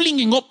start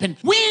flinging open.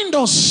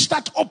 Windows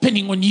start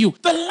opening on you.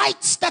 The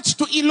light starts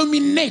to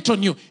illuminate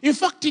on you. In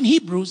fact, in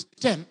Hebrews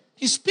 10,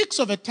 he speaks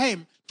of a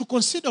time to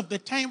consider of the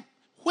time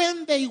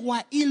when they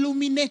were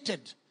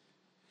illuminated.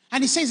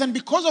 And he says, and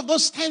because of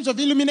those times of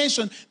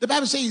illumination, the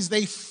Bible says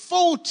they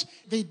fought,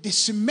 they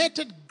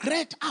decimated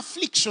great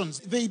afflictions.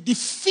 They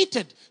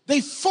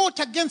fought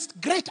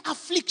against great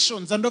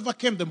afflictions and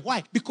overcame them.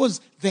 Why?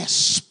 Because their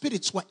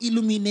spirits were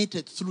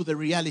illuminated through the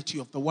reality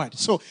of the word.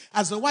 So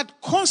as the word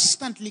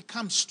constantly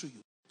comes to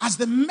you, as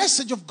the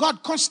message of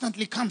God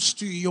constantly comes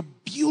to you, you're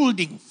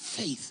building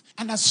faith.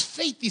 And as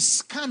faith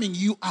is coming,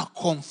 you are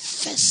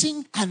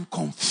confessing and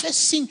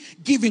confessing,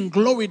 giving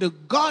glory to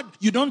God.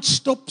 You don't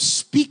stop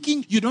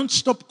speaking. You don't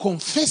stop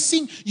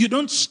confessing. You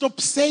don't stop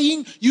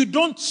saying. You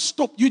don't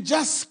stop. You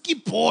just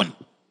keep on.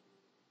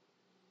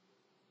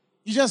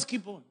 You just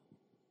keep on.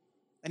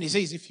 And he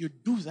says, if you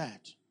do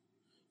that,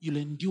 you'll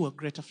endure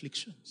great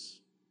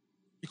afflictions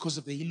because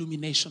of the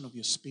illumination of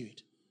your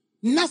spirit.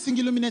 Nothing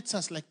illuminates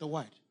us like the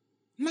word.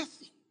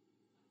 Nothing.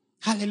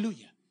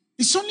 Hallelujah.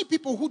 It's only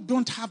people who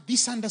don't have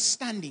this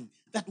understanding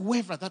that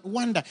waver, that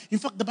wander. In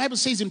fact, the Bible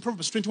says in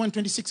Proverbs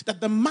 21:26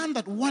 that the man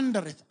that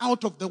wandereth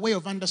out of the way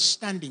of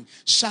understanding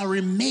shall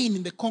remain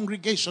in the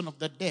congregation of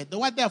the dead. The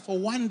word therefore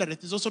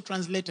wandereth is also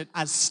translated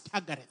as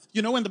staggereth.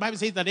 You know when the Bible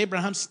says that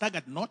Abraham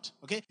staggered not?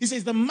 Okay? He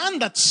says the man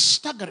that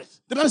staggereth,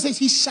 the Bible says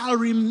he shall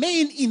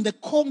remain in the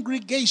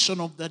congregation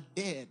of the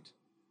dead.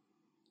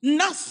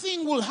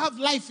 Nothing will have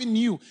life in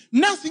you.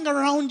 Nothing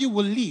around you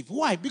will live.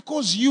 Why?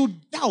 Because you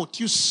doubt,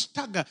 you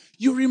stagger,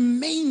 you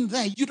remain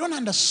there. You don't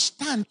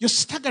understand. You're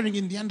staggering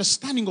in the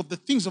understanding of the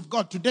things of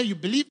God. Today you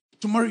believe,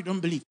 tomorrow you don't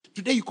believe.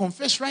 Today you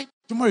confess right,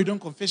 tomorrow you don't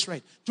confess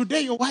right.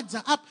 Today your words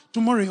are up,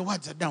 tomorrow your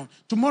words are down.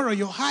 Tomorrow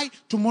you're high,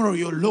 tomorrow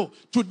you're low.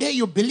 Today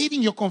you're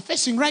believing, you're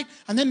confessing right,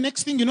 and then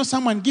next thing you know,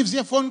 someone gives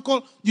you a phone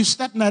call, you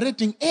start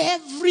narrating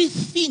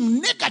everything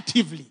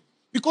negatively.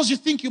 Because you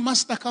think you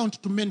must account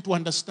to men to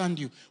understand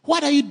you.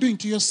 What are you doing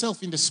to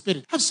yourself in the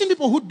spirit? I've seen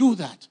people who do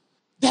that.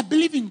 They're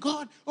believing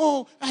God.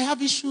 Oh, I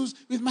have issues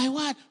with my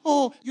word.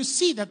 Oh, you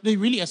see that they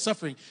really are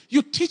suffering.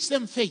 You teach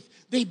them faith.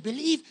 They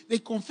believe, they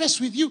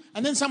confess with you,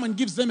 and then someone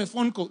gives them a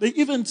phone call. They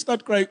even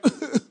start crying.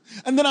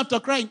 And then after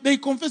crying, they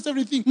confess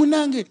everything.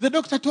 Munange, the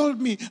doctor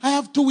told me I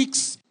have 2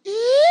 weeks.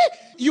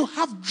 You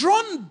have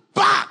drawn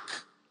back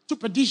to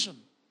perdition.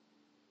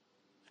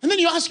 And then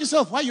you ask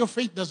yourself why your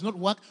faith does not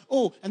work.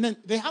 Oh, and then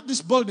they have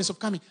this boldness of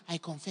coming. I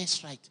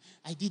confessed right.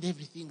 I did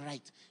everything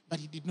right.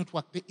 But it did not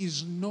work. There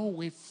is no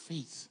way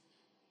faith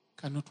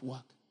cannot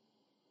work.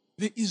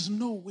 There is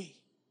no way.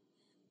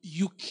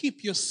 You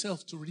keep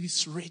yourself to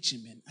this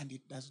regimen and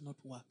it does not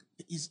work.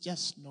 There is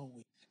just no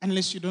way.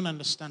 Unless you don't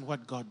understand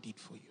what God did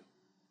for you.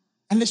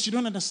 Unless you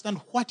don't understand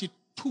what it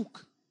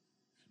took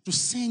to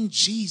send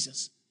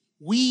Jesus.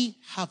 We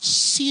have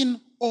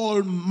seen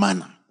all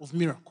manner of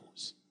miracles.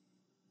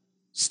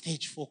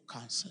 Stage 4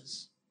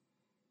 cancers,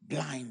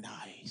 blind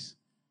eyes,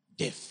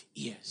 deaf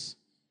ears,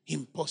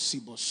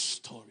 impossible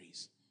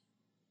stories.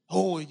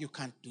 Oh, you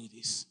can't do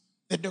this.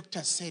 The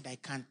doctor said I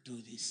can't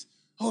do this.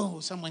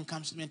 Oh, someone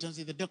comes to me and tells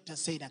me the doctor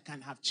said I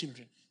can't have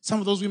children. Some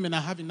of those women are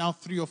having now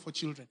 3 or 4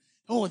 children.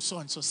 Oh,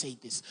 so-and-so said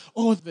this.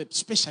 Oh, the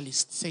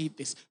specialist said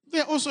this.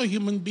 They're also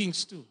human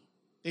beings too.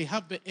 They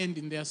have the end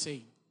in their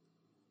saying.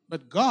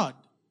 But God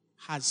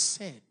has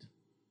said,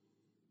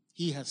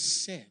 He has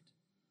said,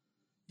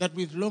 that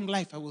with long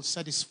life I will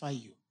satisfy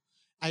you.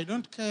 I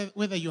don't care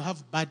whether you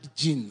have bad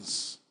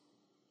genes.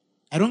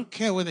 I don't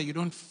care whether you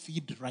don't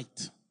feed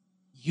right.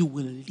 You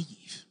will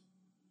live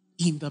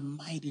in the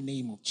mighty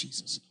name of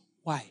Jesus.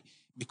 Why?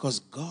 Because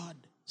God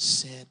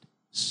said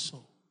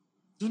so.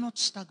 Do not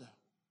stagger.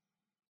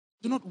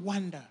 Do not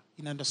wander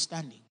in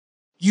understanding.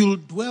 You'll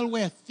dwell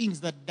where things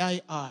that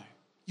die are.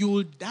 You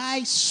will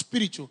die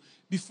spiritual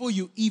before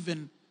you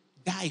even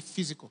die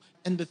physical.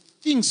 And the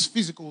things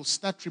physical will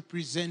start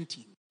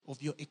representing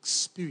of your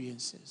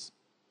experiences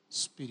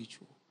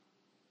spiritual.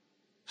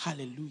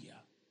 Hallelujah.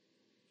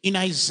 In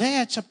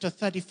Isaiah chapter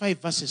 35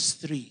 verses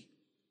 3,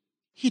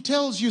 he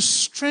tells you,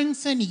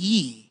 strengthen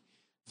ye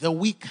the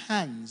weak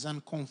hands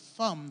and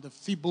confirm the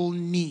feeble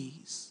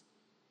knees.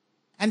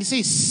 And he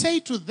says, say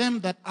to them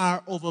that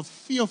are of a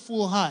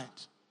fearful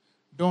heart,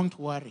 don't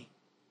worry.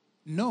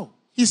 No.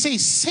 He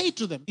says, say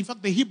to them. In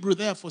fact, the Hebrew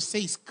therefore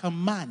says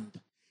command.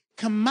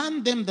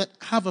 Command them that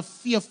have a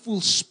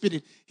fearful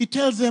spirit. He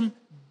tells them,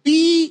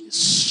 be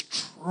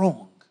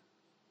strong.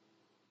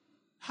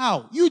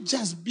 How? You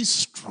just be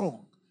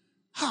strong.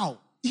 How?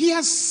 He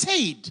has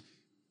said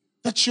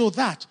that you're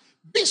that.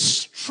 Be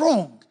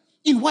strong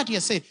in what he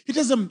has said. He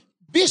tells them,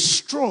 be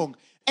strong.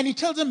 And he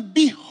tells them,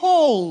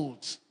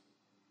 behold,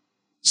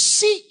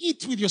 see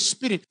it with your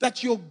spirit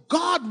that your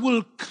God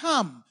will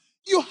come.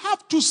 You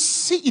have to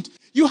see it.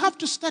 You have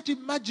to start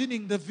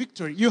imagining the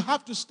victory. You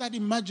have to start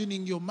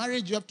imagining your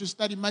marriage. You have to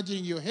start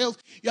imagining your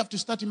health. You have to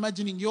start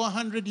imagining your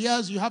 100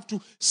 years. You have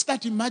to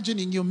start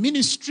imagining your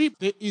ministry.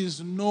 There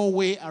is no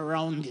way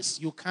around this.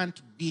 You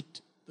can't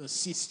beat the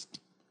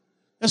system.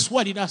 That's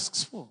what it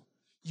asks for.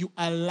 You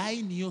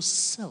align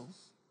yourself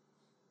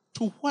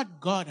to what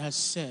God has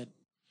said.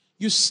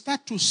 You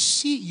start to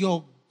see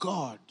your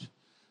God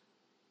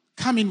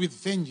coming with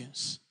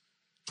vengeance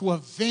to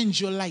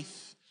avenge your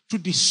life, to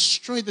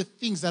destroy the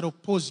things that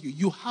oppose you.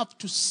 You have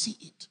to see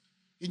it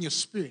in your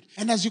spirit.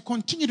 And as you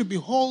continue to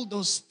behold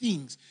those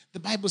things, the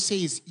Bible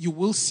says you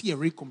will see a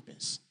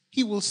recompense.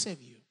 He will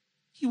save you.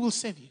 He will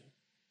save you.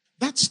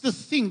 That's the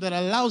thing that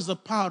allows the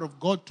power of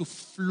God to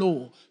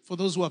flow for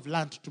those who have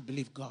learned to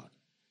believe God.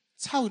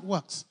 It's how it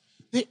works.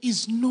 There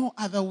is no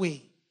other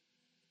way.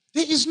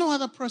 There is no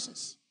other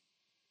process.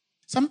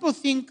 Some people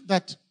think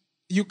that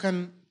you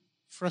can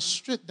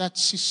frustrate that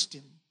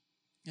system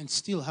and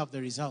still have the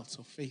results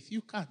of faith.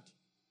 You can't.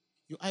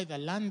 You either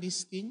learn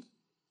this thing,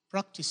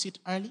 practice it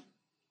early,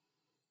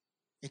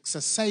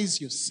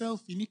 exercise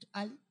yourself in it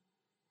early.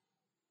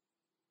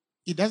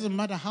 It doesn't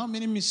matter how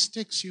many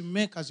mistakes you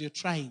make as you're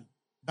trying,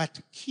 but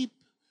keep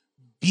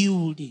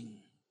building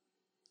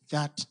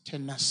that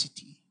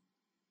tenacity.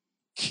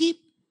 Keep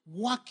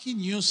working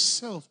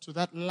yourself to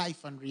that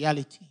life and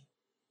reality.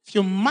 If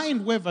your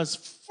mind wavers,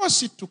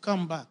 force it to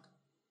come back.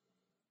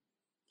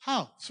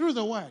 How? Through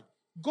the word.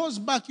 Goes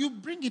back, you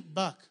bring it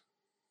back.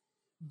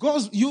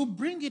 You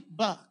bring it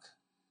back.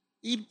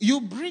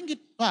 You bring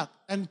it back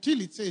until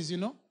it says,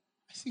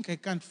 I think I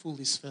can't fool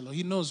this fellow.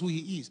 He knows who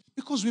he is.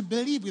 Because we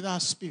believe with our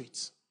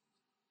spirits.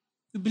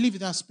 We believe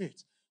with our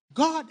spirits.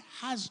 God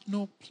has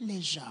no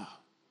pleasure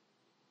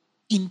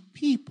in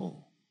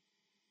people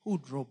who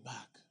draw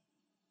back.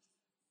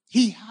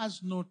 He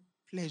has no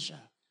pleasure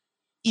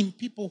in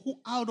people who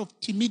out of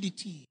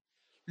timidity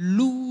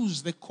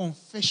lose the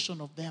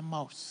confession of their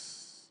mouth.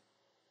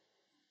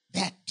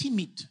 They are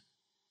timid.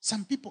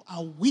 Some people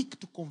are weak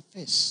to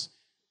confess.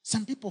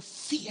 Some people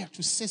fear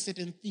to say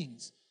certain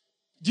things.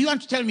 Do you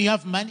want to tell me you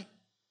have money?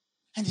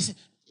 And they say,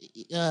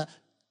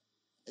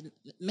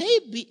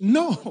 maybe.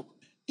 No.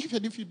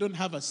 Even if you don't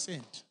have a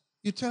cent,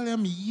 you tell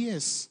them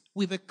yes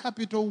with a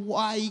capital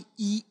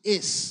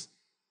Y-E-S.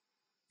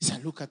 He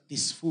said, look at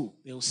this fool,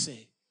 they'll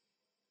say.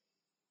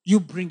 You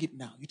bring it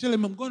now. You tell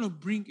them, I'm going to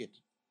bring it.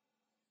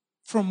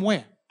 From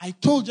where? I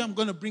told you I'm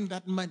going to bring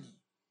that money.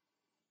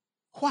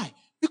 Why?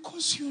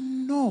 Because you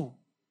know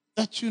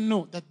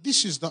that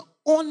this is the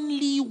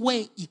only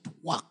way it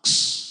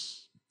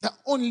works. The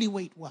only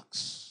way it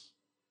works.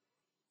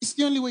 It's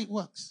the only way it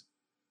works.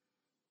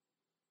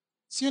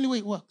 It's the only way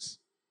it works.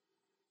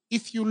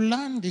 If you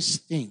learn this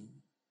thing,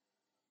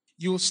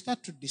 you will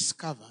start to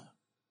discover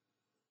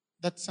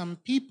that some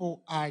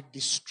people are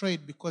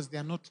destroyed because they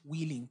are not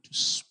willing to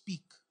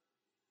speak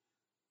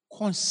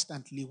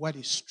constantly what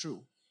is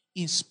true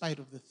in spite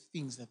of the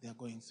things that they are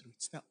going through.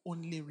 It's the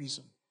only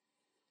reason.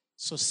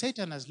 So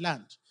Satan has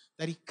learned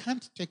that he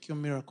can't take your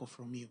miracle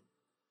from you.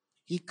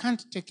 He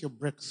can't take your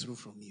breakthrough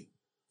from you.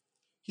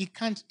 He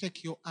can't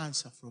take your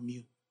answer from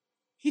you.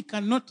 He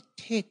cannot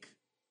take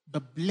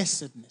the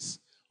blessedness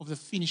of the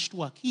finished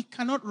work. He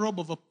cannot rob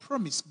of a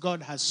promise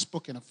God has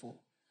spoken for.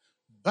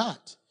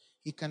 But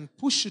he can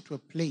push you to a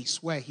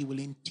place where he will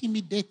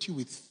intimidate you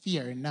with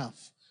fear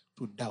enough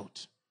to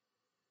doubt,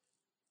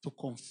 to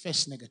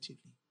confess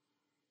negatively.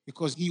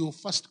 Because he will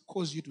first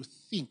cause you to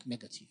think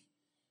negative.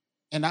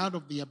 And out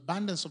of the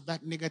abundance of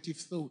that negative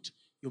thought,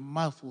 your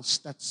mouth will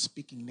start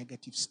speaking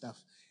negative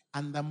stuff.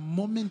 And the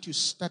moment you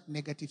start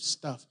negative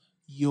stuff,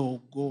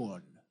 you're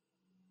gone.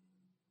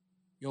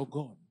 You're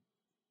gone.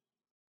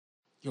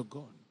 You're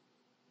gone.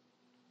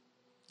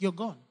 You're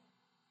gone.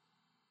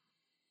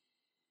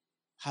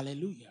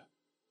 Hallelujah.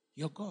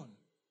 You're gone.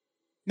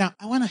 Now,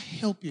 I want to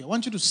help you. I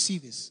want you to see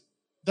this,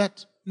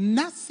 that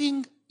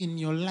nothing in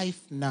your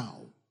life now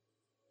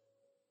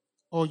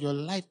or your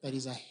life that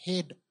is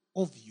ahead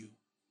of you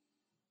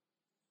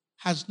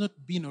has not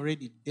been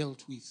already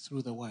dealt with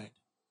through the word.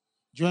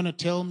 Do you want to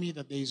tell me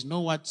that there is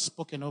no word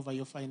spoken over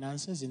your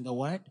finances in the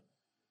word?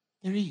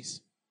 There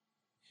is.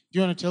 Do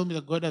you want to tell me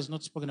that God has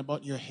not spoken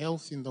about your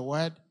health in the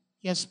word?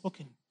 He has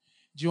spoken.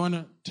 Do you want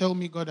to tell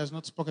me God has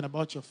not spoken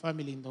about your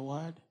family in the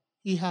word?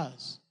 He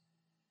has.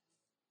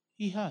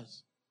 He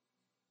has.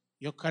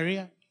 Your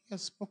career, He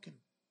has spoken.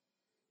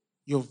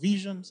 Your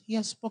visions, He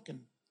has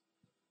spoken.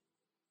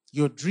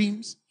 Your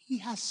dreams, He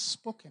has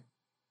spoken.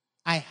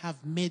 I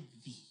have made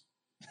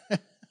thee.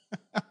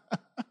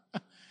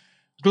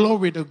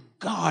 Glory to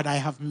God, I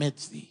have made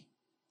thee.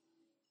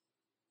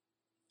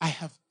 I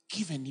have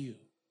given you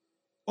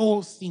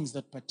all things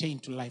that pertain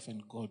to life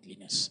and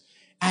godliness.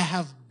 I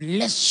have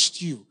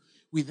blessed you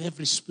with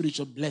every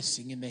spiritual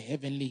blessing in the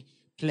heavenly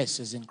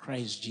places in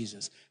Christ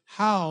Jesus.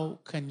 How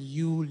can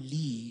you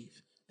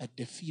live a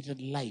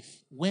defeated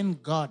life when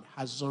God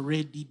has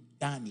already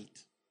done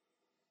it?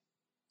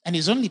 And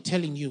He's only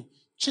telling you,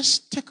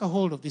 just take a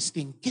hold of this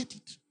thing, get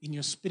it in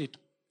your spirit,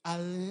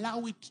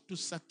 allow it to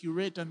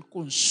saturate and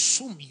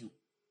consume you.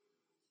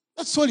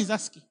 That's all He's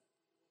asking.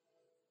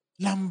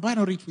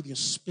 Lambano it with your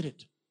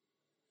spirit.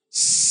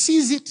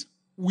 Seize it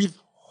with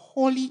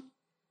holy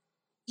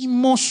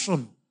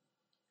emotion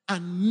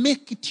and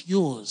make it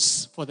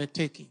yours for the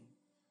taking.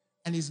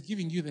 And He's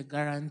giving you the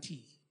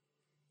guarantee.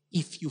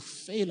 If you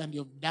fail and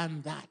you've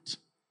done that,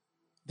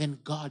 then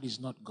God is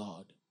not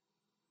God.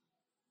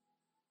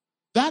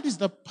 That is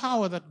the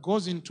power that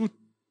goes into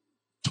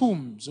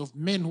tombs of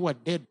men who are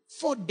dead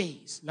 4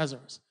 days,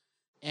 Lazarus.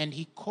 And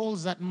He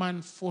calls that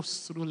man forth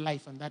through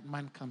life, and that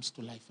man comes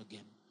to life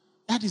again.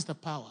 That is the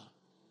power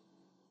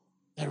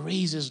that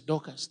raises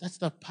Dorcas. That's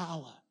the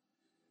power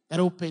that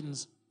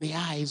opens the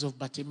eyes of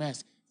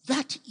Bartimaeus.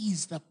 That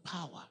is the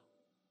power.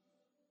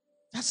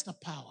 That's the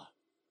power.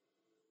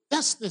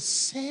 That's the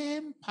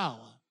same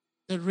power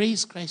that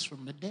raised Christ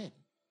from the dead.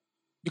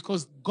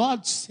 Because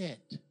God said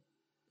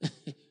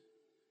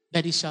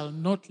that He shall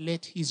not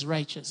let His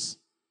righteous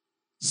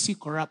see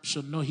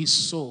corruption, nor his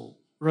soul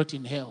rot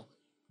in hell.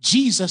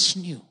 Jesus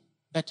knew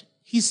that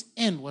His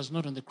end was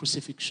not on the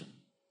crucifixion.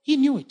 He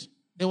knew it.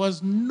 There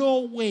was no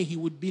way He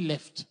would be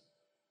left.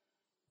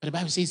 But the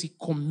Bible says He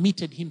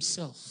committed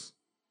Himself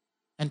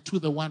and to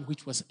the one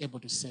which was able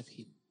to save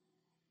Him.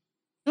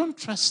 Don't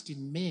trust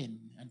in men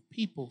and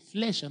people,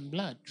 flesh and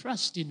blood.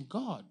 Trust in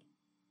God.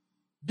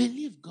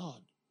 Believe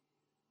God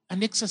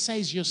and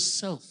exercise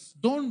yourself.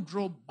 Don't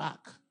draw back.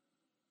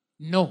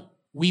 No,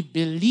 we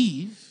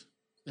believe,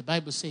 the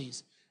Bible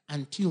says,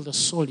 until the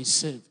soul is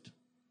saved.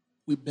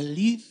 We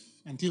believe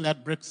until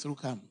that breakthrough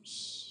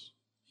comes.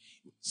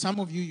 Some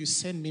of you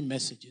send me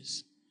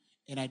messages,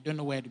 and I don't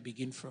know where to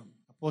begin from.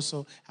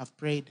 Apostle, I've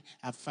prayed,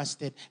 I've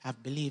fasted,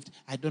 I've believed.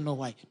 I don't know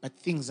why, but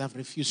things have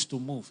refused to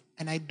move.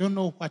 And I don't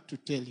know what to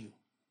tell you.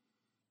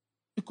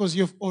 Because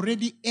you've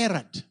already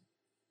erred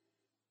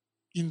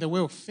in the way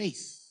of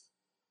faith.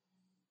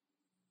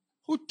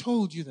 Who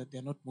told you that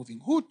they're not moving?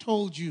 Who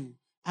told you,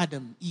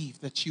 Adam, Eve,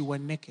 that you were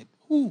naked?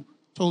 Who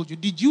told you?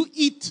 Did you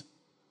eat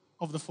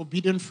of the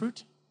forbidden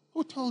fruit?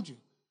 Who told you?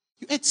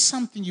 You ate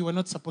something you were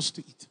not supposed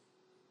to eat.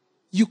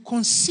 You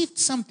conceived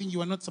something you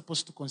were not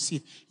supposed to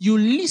conceive. You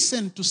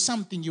listened to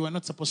something you were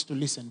not supposed to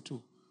listen to.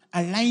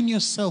 Align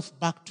yourself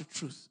back to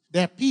truth.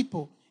 There are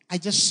people, I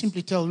just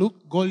simply tell,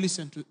 look, go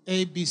listen to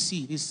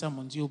ABC, these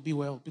sermons, you'll be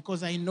well.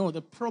 Because I know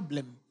the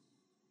problem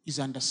is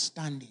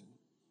understanding.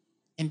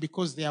 And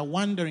because they are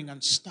wandering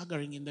and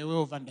staggering in the way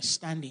of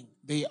understanding,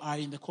 they are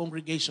in the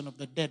congregation of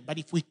the dead. But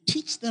if we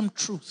teach them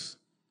truth,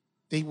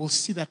 they will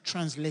see that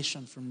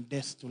translation from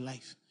death to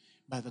life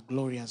by the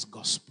glorious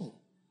gospel.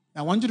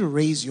 I want you to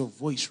raise your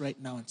voice right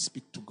now and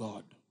speak to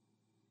God.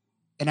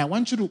 And I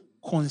want you to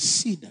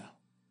consider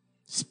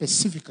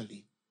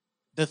specifically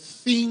the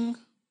thing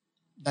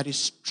that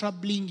is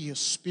troubling your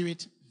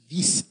spirit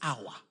this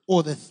hour,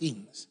 or the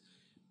things.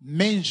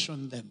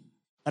 Mention them.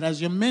 But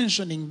as you're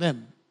mentioning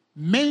them,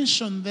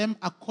 mention them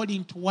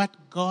according to what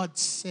God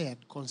said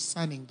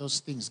concerning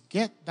those things.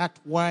 Get that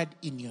word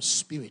in your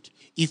spirit.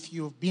 If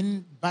you've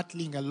been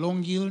battling a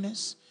long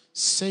illness,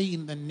 say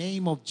in the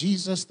name of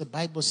Jesus, the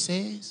Bible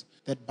says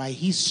that by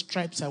His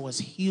stripes I was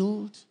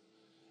healed,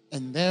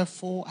 and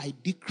therefore I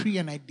decree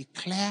and I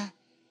declare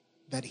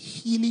that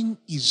healing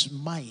is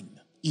mine.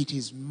 It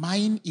is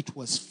mine. It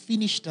was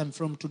finished. And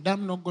from today,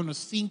 I'm not going to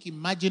think,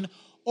 imagine,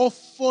 or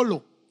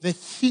follow the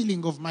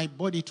feeling of my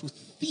body to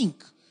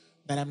think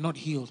that I'm not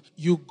healed.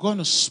 You're going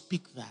to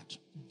speak that.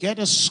 Get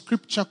a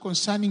scripture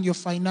concerning your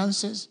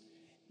finances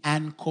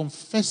and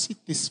confess it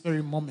this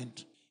very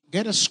moment.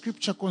 Get a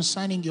scripture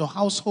concerning your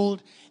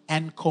household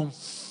and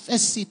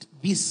confess it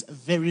this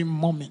very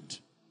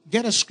moment.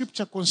 Get a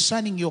scripture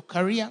concerning your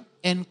career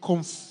and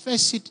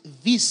confess it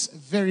this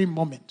very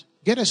moment.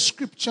 Get a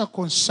scripture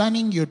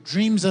concerning your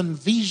dreams and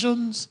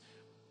visions,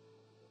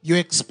 your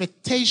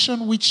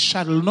expectation which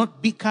shall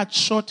not be cut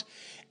short,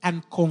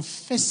 and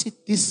confess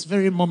it this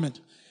very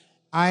moment.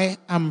 I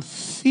am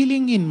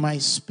feeling in my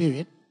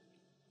spirit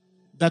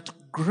that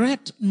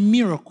great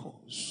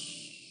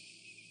miracles,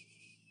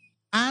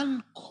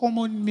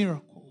 uncommon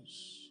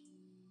miracles,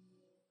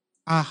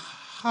 are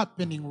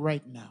happening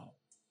right now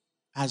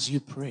as you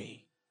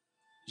pray.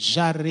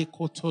 Jare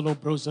kotolo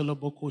brozolo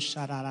boko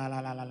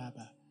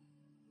sharalalalaba.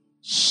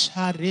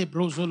 Share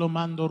brozolo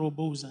mandoro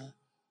boza.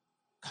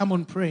 Come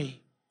on, pray.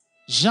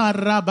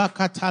 Jaraba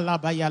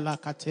katalabayala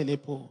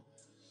katelepo.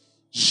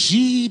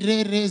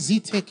 Jire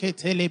rezite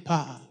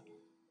ketelepa.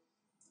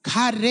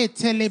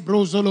 Karetele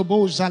brozolo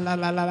boza la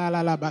la la la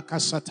la la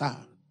bakasata.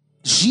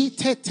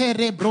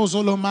 Jitetere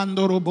brozolo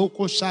mandoro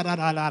boko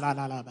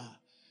sharalalalaba.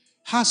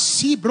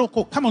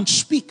 Hasibroko. Come on,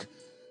 speak.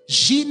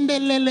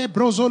 Jindelele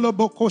brozolo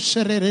boko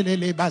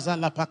sherelele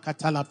bazala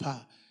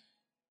pakatalapa.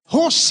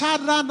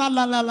 Hosarana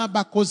la la la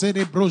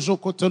bakozere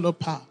brozoko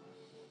tolopa.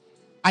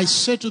 I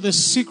say to the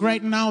sick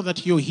right now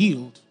that you're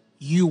healed.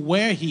 You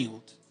were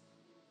healed.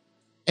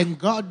 And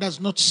God does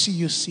not see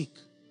you sick.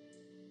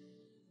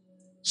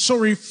 So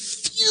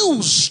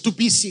refuse to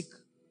be sick.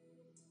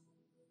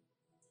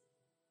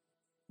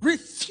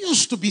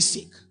 Refuse to be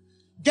sick.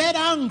 Get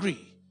angry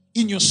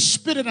in your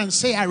spirit and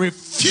say, I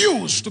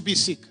refuse to be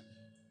sick.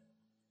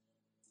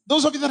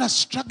 Those of you that are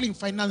struggling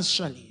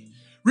financially,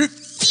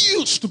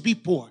 refuse to be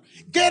poor.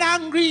 Get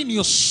angry in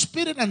your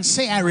spirit and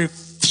say, I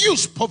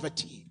refuse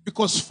poverty.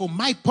 Because for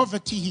my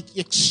poverty, he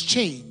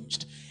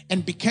exchanged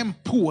and became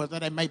poor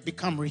that I might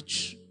become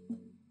rich.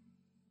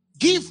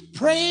 Give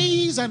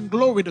praise and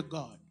glory to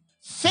God.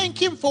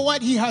 Thank him for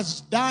what he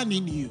has done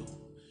in you.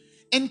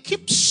 And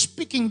keep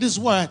speaking these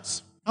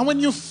words. And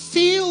when you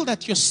feel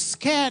that you're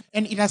scared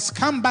and it has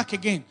come back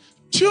again,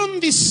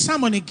 tune this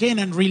sermon again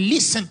and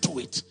re-listen to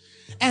it.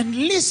 And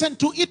listen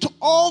to it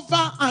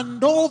over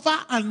and over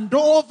and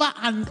over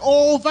and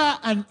over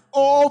and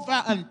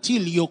over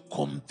until you're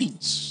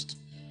convinced.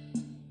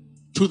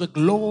 To the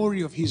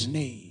glory of his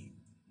name.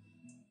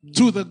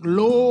 To the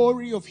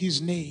glory of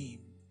his name.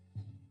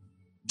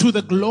 To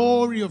the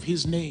glory of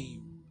his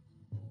name.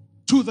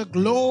 To the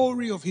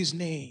glory of his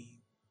name.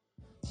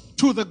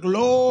 To the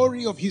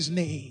glory of his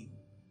name.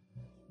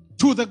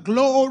 To the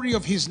glory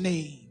of his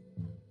name.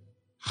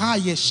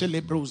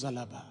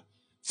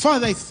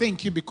 Father, I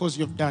thank you because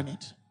you've done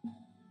it.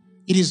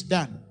 It is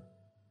done.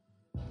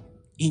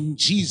 In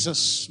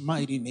Jesus'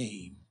 mighty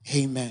name.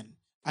 Amen.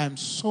 I am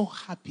so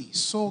happy,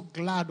 so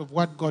glad of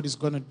what God is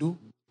going to do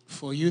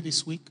for you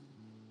this week,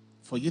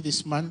 for you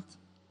this month,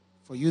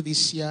 for you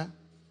this year,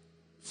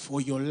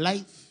 for your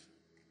life.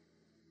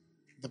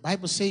 The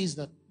Bible says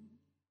that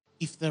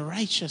if the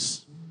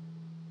righteous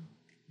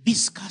be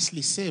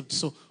scarcely saved,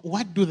 so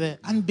what do the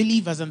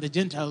unbelievers and the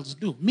Gentiles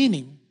do?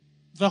 Meaning,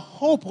 the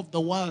hope of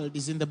the world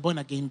is in the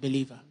born-again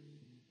believer.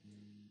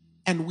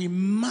 And we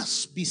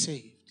must be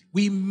saved.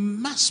 We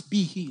must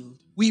be healed.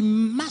 We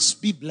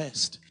must be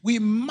blessed. We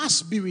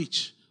must be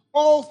rich.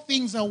 All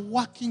things are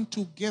working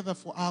together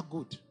for our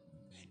good.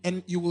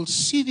 And you will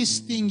see this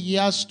thing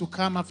years to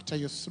come after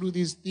you're through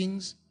these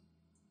things.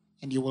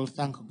 And you will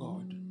thank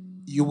God.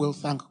 You will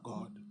thank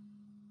God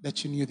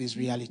that you knew these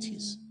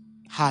realities.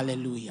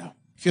 Hallelujah.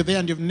 If you're there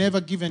and you've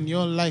never given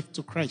your life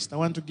to Christ, I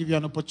want to give you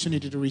an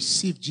opportunity to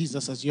receive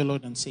Jesus as your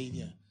Lord and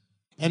Savior.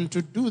 And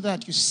to do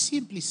that, you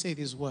simply say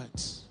these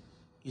words.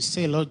 You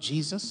say, Lord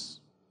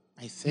Jesus,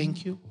 I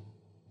thank you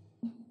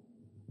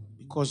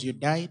because you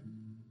died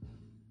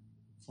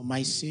for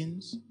my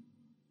sins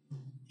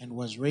and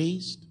was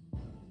raised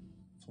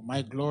for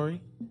my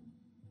glory.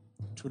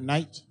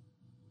 Tonight,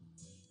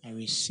 I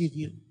receive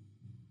you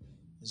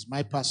as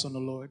my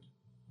personal Lord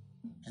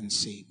and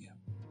Savior.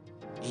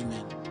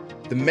 Amen.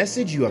 The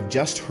message you have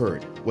just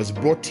heard was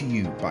brought to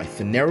you by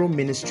Phaneroo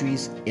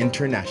Ministries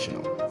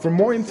International. For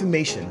more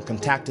information,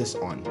 contact us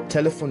on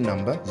telephone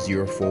number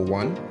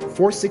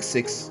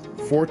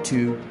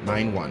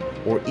 041-466-4291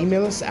 or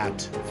email us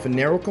at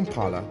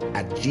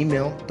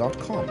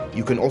phanerokampala@gmail.com.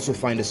 You can also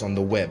find us on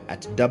the web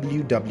at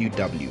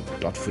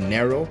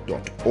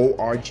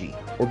www.phaneroo.org.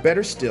 Or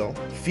better still,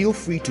 feel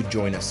free to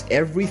join us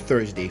every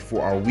Thursday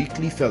for our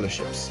weekly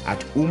fellowships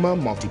at UMA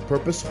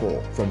Multipurpose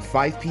Hall from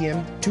 5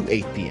 p.m. to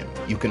 8 p.m.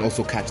 You can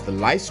also catch the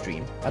live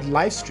stream at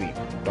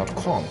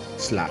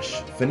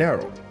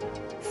livestream.com/Phaneroo.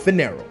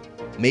 Phaneroo,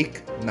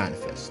 make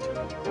manifest.